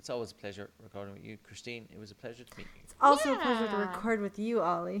 Emily, it's always a pleasure recording with you. Christine, it was a pleasure to meet you. It's also a pleasure to Yeah. record with you,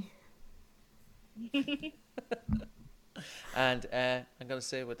 Ollie. And I'm going to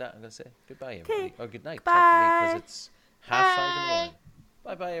say with that, I'm going to say goodbye, everybody. Okay. Or good night, Bye. because it's 5:30 in the Bye. morning.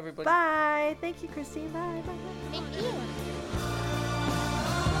 Bye-bye, everybody. Bye. Thank you, Christine. Bye. Bye. Thank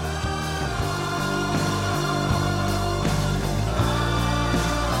you.